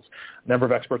angles, a number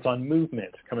of experts on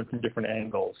movement coming from different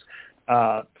angles,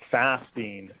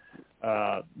 fasting,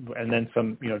 and then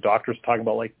some, doctors talking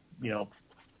about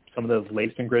some of the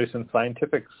latest and greatest in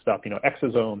scientific stuff,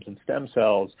 exosomes and stem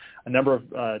cells, a number of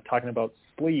talking about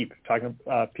sleep,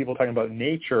 people talking about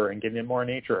nature and getting in more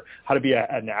nature, how to be a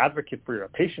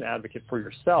patient advocate for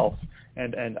yourself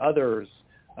and others,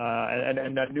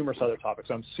 and numerous other topics.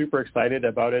 So I'm super excited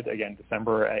about it. Again,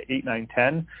 December 8, 9,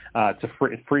 10. It's a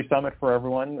free summit for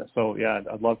everyone. So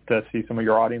I'd love to see some of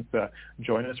your audience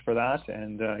join us for that.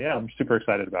 And I'm super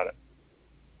excited about it.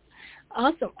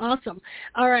 Awesome.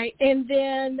 All right. And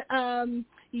then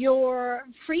your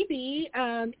freebie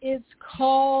is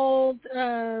called,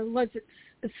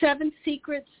 7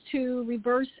 Secrets to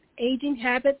Reverse Aging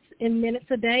Habits in Minutes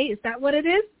a Day. Is that what it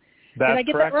is? That's did I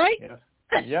get correct. that right? Yes.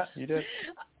 Yeah, you did.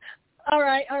 All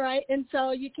right. And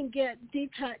so you can get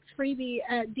Deepak's freebie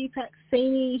at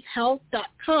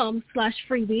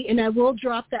deepaksainihealth.com/freebie, and I will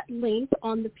drop that link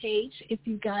on the page if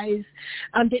you guys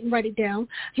didn't write it down.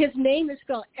 His name is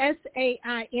spelled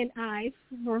Saini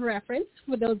for reference,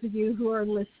 for those of you who are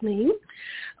listening.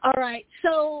 All right.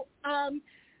 So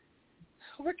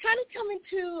we're kind of coming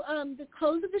to the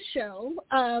close of the show,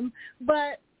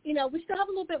 but, we still have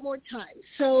a little bit more time.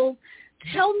 So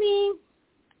tell me.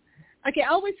 Okay, I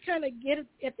always kind of get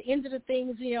at the end of the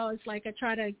things, it's like I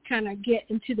try to kind of get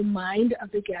into the mind of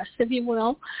the guest, if you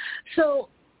will. So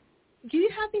do you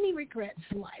have any regrets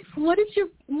in life? What is your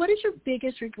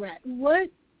biggest regret?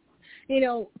 What,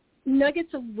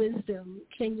 nuggets of wisdom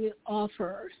can you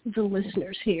offer the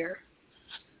listeners here?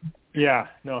 Yeah,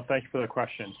 no, thank you for the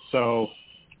question. So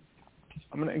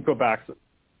I'm going to go back.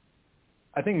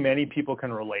 I think many people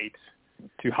can relate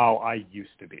to how I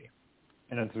used to be.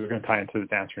 And then we're going to tie into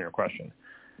answering your question.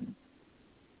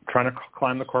 Trying to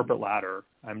climb the corporate ladder.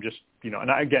 I'm just,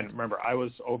 and again, remember, I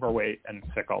was overweight and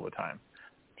sick all the time.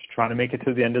 Just trying to make it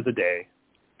to the end of the day,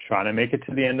 trying to make it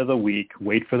to the end of the week,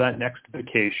 wait for that next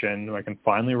vacation where I can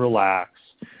finally relax,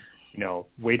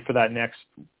 wait for that next,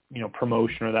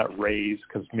 promotion or that raise,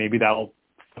 because maybe that'll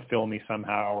fulfill me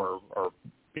somehow or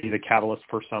be the catalyst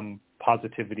for some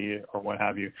positivity or what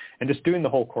have you. And just doing the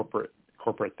whole corporate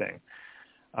thing.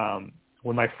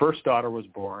 When my first daughter was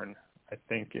born, I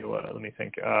think it was,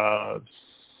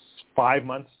 7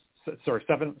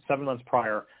 months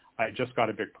prior, I just got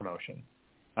a big promotion.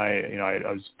 I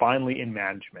was finally in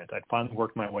management. I'd finally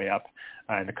worked my way up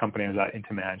in the company I was at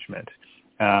into management.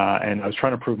 And I was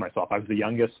trying to prove myself. I was the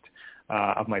youngest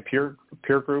of my peer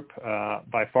group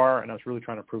by far, and I was really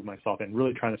trying to prove myself and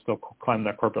really trying to still climb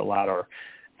that corporate ladder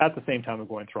at the same time of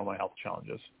going through all my health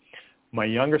challenges. My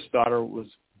youngest daughter was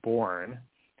born,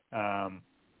 and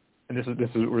this is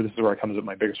where it comes with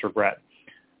my biggest regret.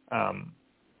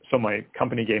 So my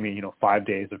company gave me, 5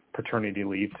 days of paternity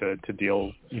leave to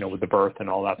deal, with the birth and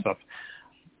all that stuff.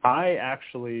 I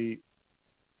actually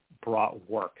brought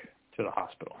work to the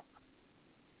hospital.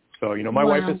 So, my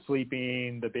wife is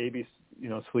sleeping, the baby's,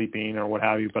 sleeping or what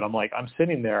have you, but I'm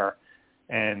sitting there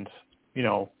and,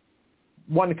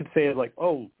 one could say like,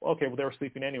 oh, okay, well, they were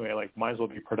sleeping anyway, like might as well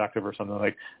be productive or something.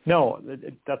 Like, no,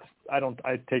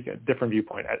 I take a different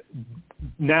viewpoint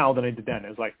now than I did then.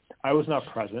 It's like, I was not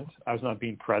present. I was not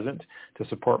being present to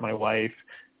support my wife,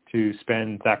 to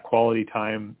spend that quality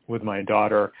time with my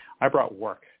daughter. I brought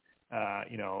work, and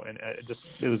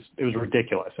it was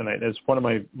ridiculous. And it's one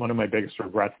of my biggest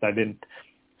regrets that I didn't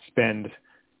spend.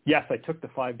 Yes, I took the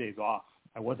 5 days off.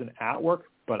 I wasn't at work,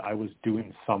 but I was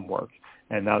doing some work.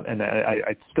 And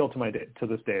I still to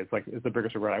this day, it's the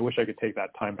biggest regret. I wish I could take that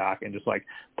time back and just like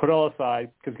put it all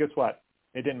aside, because guess what?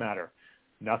 It didn't matter.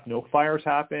 No fires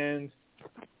happened.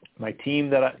 My team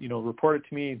that, reported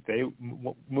to me, they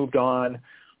moved on.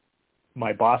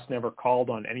 My boss never called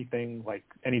on anything like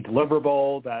any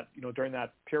deliverable that, during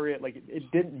that period, like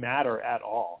it didn't matter at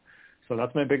all. So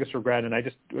that's my biggest regret. And I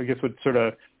guess would sort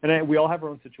of, we all have our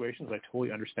own situations. I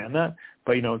totally understand that.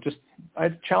 But, I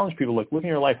challenge people, like, look in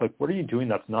your life, like, what are you doing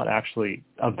that's not actually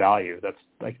of value, that's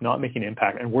like not making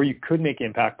impact, and where you could make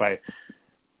impact by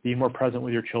being more present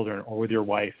with your children or with your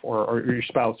wife or your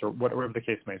spouse or whatever the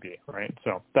case may be, right?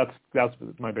 So that's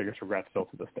my biggest regret still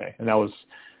to this day. And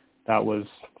that was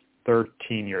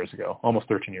 13 years ago, almost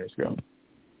 13 years ago.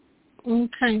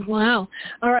 Okay, wow.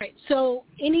 All right, so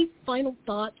any final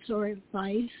thoughts or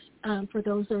advice for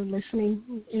those that are listening,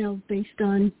 based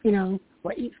on,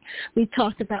 what we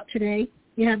talked about today?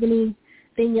 You have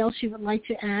anything else you would like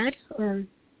to add? Or?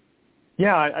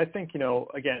 Yeah, I think,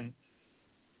 again,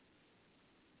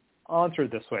 I'll answer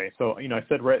it this way. So, I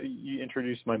said, you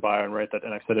introduced my bio and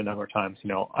and I've said it a number of times,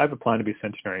 I have a plan to be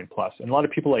centenarian plus. And a lot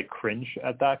of people cringe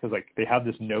at that because they have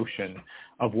this notion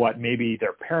of what maybe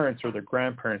their parents or their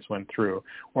grandparents went through,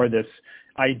 or this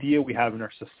idea we have in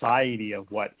our society of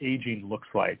what aging looks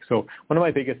like. So one of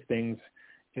my biggest things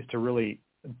is to really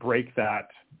break that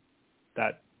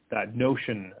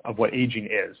notion of what aging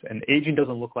is. And aging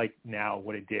doesn't look like now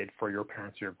what it did for your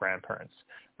parents or your grandparents,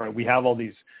 right? We have all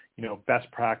these, best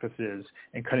practices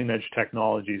and cutting edge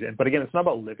technologies. But again, it's not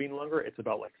about living longer. It's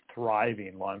about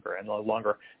thriving longer and a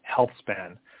longer health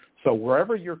span. So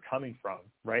wherever you're coming from,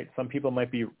 right? Some people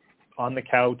might be on the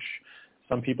couch.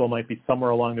 Some people might be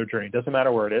somewhere along their journey. It doesn't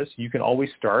matter where it is. You can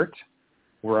always start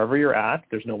wherever you're at.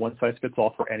 There's no one size fits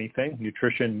all for anything,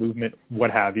 nutrition, movement, what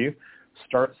have you.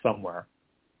 Start somewhere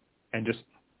and just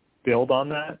build on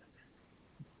that.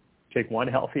 Take one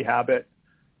healthy habit,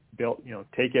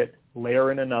 take it,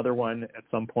 layer in another one at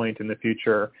some point in the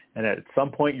future. And at some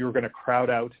point you're going to crowd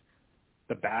out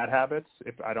the bad habits.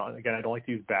 I don't like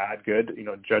to use bad, good,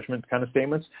 judgment kind of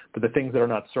statements, but the things that are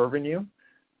not serving you,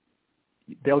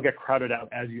 they'll get crowded out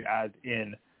as you add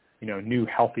in, new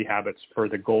healthy habits for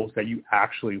the goals that you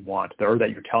actually want, or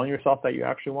that you're telling yourself that you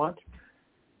actually want.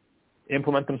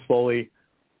 Implement them slowly.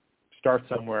 Start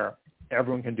somewhere.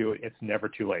 Everyone can do it. It's never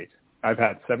too late. I've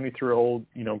had 73-year-old,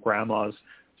 grandmas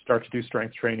start to do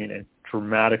strength training and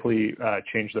dramatically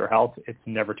change their health. It's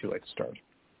never too late to start.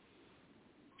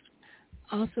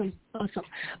 Awesome.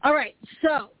 All right,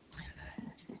 so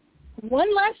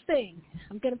one last thing.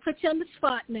 I'm going to put you on the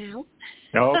spot now.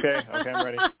 Oh, okay, I'm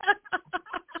ready.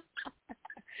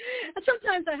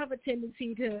 Sometimes I have a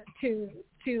tendency to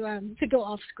go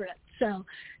off script, so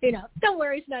don't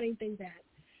worry, it's not anything bad.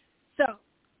 So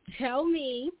tell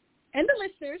me and the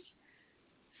listeners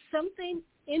something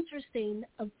interesting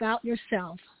about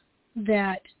yourself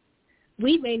that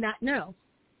we may not know.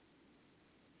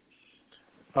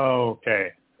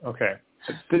 Okay.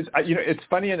 It's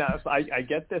funny enough. I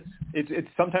get this. It's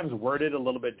sometimes worded a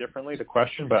little bit differently, the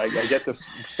question, but I get this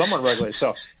somewhat regularly.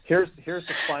 So here's the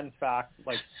fun fact,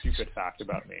 stupid fact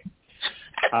about me.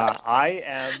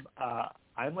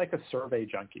 I'm like a survey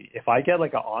junkie. If I get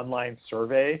an online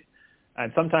survey,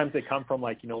 and sometimes they come from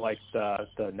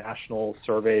the national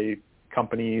survey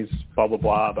companies, blah blah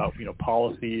blah, about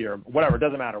policy or whatever. It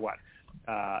doesn't matter what.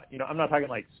 I'm not talking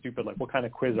stupid, what kind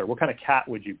of quiz or what kind of cat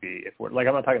would you be if we're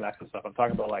I'm not talking that kind of stuff. I'm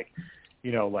talking about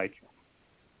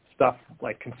stuff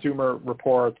like consumer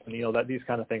reports and that these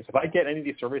kind of things. If I get any of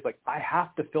these surveys, I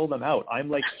have to fill them out.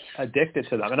 I'm addicted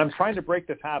to them, and I'm trying to break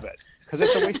this habit because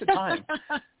it's a waste of time.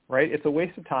 Right? It's a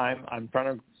waste of time. I'm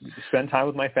trying to spend time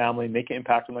with my family, make an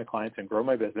impact with my clients, and grow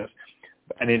my business.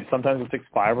 And sometimes it takes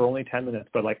 5 or only 10 minutes,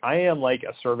 but I am like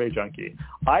a survey junkie.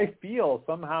 I feel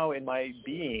somehow in my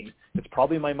being, it's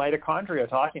probably my mitochondria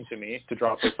talking to me, to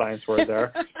drop the science word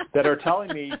there, that are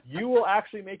telling me you will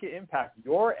actually make an impact.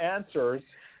 Your answers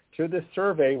to this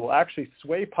survey will actually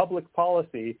sway public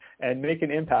policy and make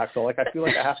an impact. So, I feel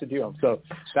like I have to do them. So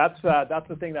that's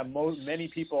the thing that many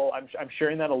people, I'm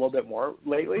sharing that a little bit more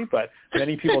lately, but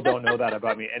many people don't know that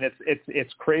about me. And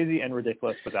it's crazy and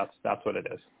ridiculous, but that's what it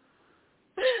is.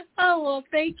 Oh, well,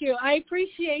 thank you. I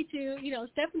appreciate you,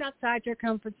 stepping outside your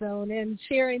comfort zone and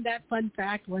sharing that fun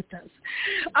fact with us.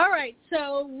 All right,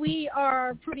 so we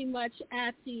are pretty much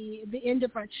at the end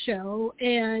of our show,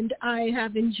 and I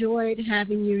have enjoyed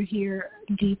having you here,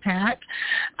 Deepak.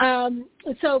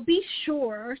 So be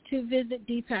sure to visit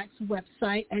Deepak's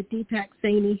website at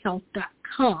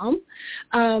deepaksainihealth.com.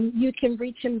 You can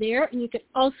reach him there, and you can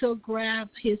also grab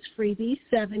his freebie,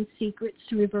 7 Secrets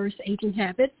to Reverse Aging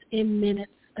Habits in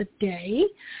Minutes a Day.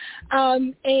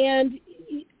 And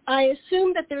I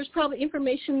assume that there's probably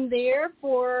information there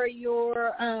for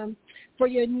your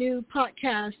new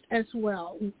podcast as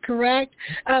well, correct?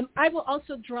 I will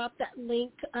also drop that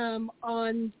link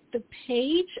on the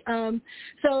page.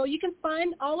 So you can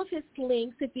find all of his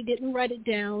links, if you didn't write it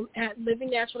down, at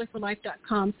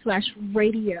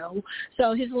livingnaturallyforlife.com/radio.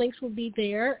 So his links will be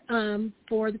there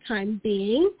for the time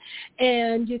being,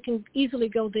 and you can easily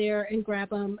go there and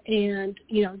grab them and,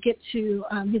 get to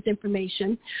his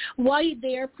information. While you're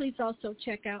there, please also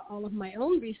check out all of my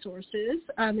own resources,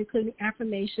 including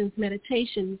affirmations,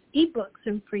 meditations, ebooks,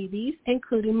 and freebies,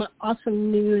 including my awesome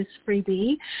newest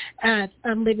freebie at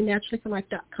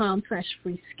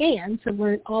livingnaturallyforlife.com/free scan to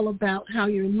learn all about how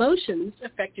your emotions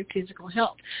affect your physical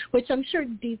health, which I'm sure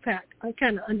Deepak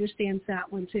kind of understands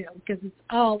that one too, because it's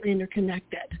all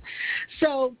interconnected.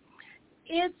 So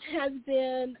it has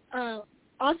been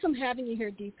awesome having you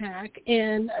here, Deepak,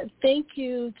 and thank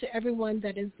you to everyone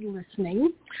that is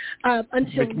listening.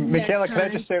 Until Michaela,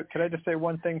 next time. can I just say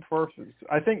one thing first?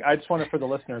 I think I just want it for the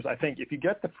listeners. I think if you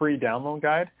get the free download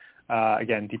guide,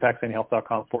 again,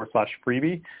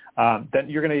 deepaksainihealth.com/freebie, then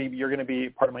you're gonna be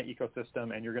part of my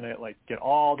ecosystem, and you're gonna get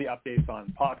all the updates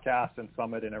on podcasts and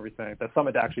Summit and everything. The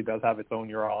Summit actually does have its own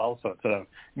URL, so it's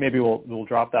maybe we'll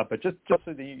drop that, but just so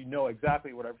that you know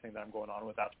exactly what everything that I'm going on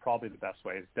with, that's probably the best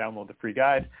way is download the free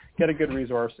guide, get a good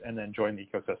resource, and then join the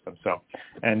ecosystem. So,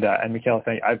 and Michaela,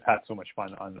 I've had so much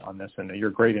fun on this, and you're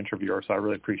a great interviewer, so I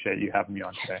really appreciate you having me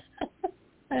on today.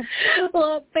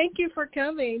 Well, thank you for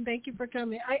coming.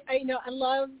 I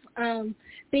love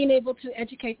being able to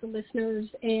educate the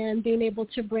listeners and being able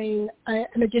to bring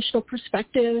an additional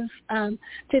perspective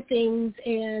to things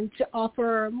and to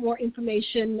offer more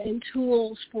information and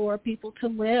tools for people to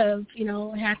live,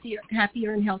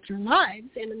 happier and healthier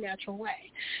lives in a natural way.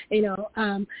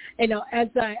 As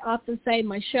I often say,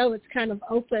 my show is kind of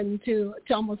open to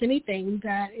almost anything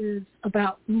that is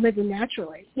about living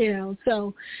naturally.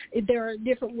 So there are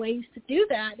different ways to do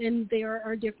that, and there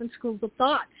are different schools of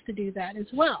thoughts to do that as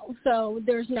well. So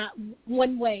there's not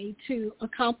one way to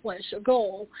accomplish a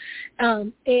goal.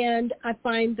 And I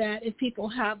find that if people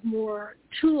have more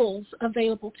tools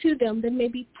available to them, they may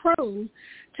be prone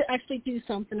to actually do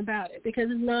something about it, because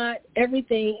not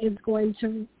everything is going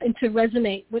to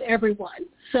resonate with everyone.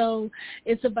 So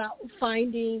it's about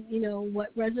finding,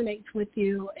 what resonates with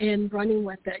you and running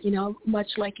with it.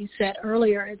 Much like you said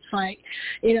earlier, it's like,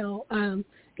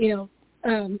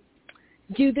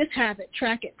 do this habit,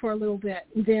 track it for a little bit,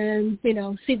 then,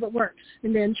 see what works,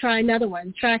 and then try another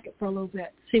one, track it for a little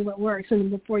bit, see what works, and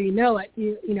before you know it,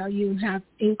 you have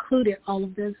included all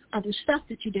of this other stuff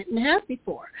that you didn't have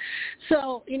before.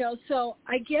 So, so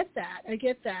I get that,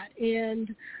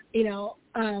 and,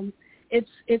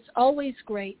 it's always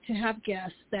great to have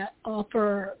guests that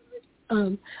offer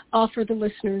the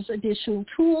listeners additional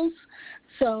tools.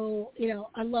 So,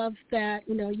 I love that,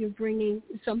 you're bringing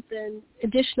something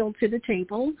additional to the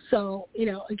table. So,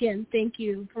 again, thank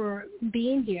you for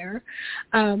being here.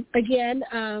 Again,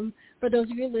 for those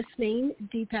of you listening,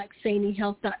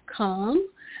 deepaksainihealth.com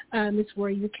is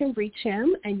where you can reach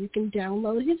him, and you can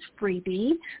download his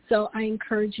freebie. So I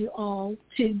encourage you all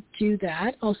to do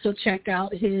that. Also check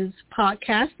out his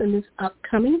podcast and his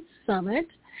upcoming summit.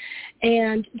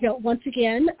 And, once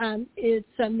again,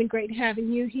 it's been great having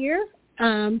you here.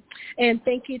 And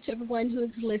thank you to everyone who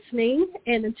is listening.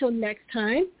 And until next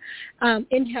time,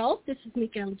 in health, this is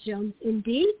Michaela Jones,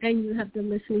 MD, and you have been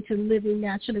listening to Living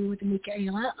Naturally with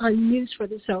Michaela on News for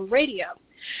the Soul Radio.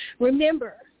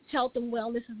 Remember, health and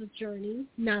wellness is a journey,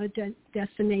 not a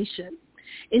destination.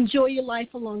 Enjoy your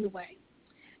life along the way.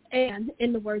 And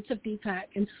in the words of Deepak,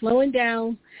 and slowing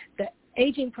down the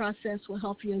aging process will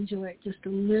help you enjoy it just a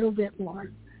little bit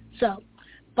more. So,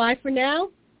 bye for now.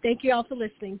 Thank you all for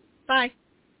listening. Bye.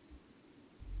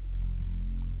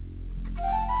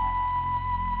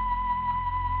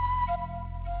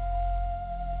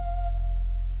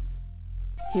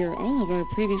 Hear all of our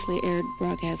previously aired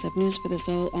broadcasts of News for the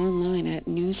Soul online at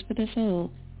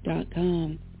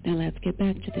newsforthesoul.com. Now let's get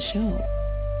back to the show.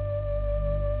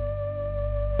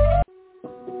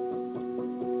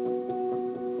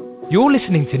 You're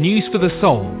listening to News for the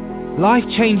Soul,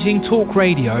 life-changing talk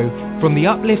radio from the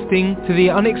uplifting to the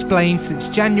unexplained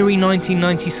since January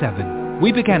 1997.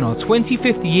 We began our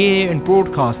 25th year in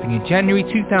broadcasting in January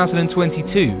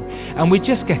 2022, and we're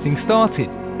just getting started,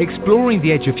 exploring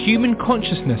the edge of human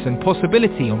consciousness and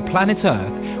possibility on planet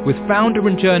Earth with founder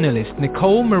and journalist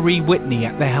Nicole Marie Whitney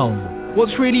at the helm.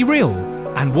 What's really real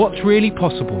and what's really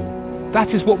possible? That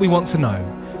is what we want to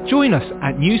know. Join us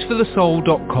at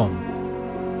newsforthesoul.com.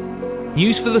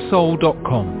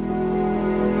 newsforthesoul.com.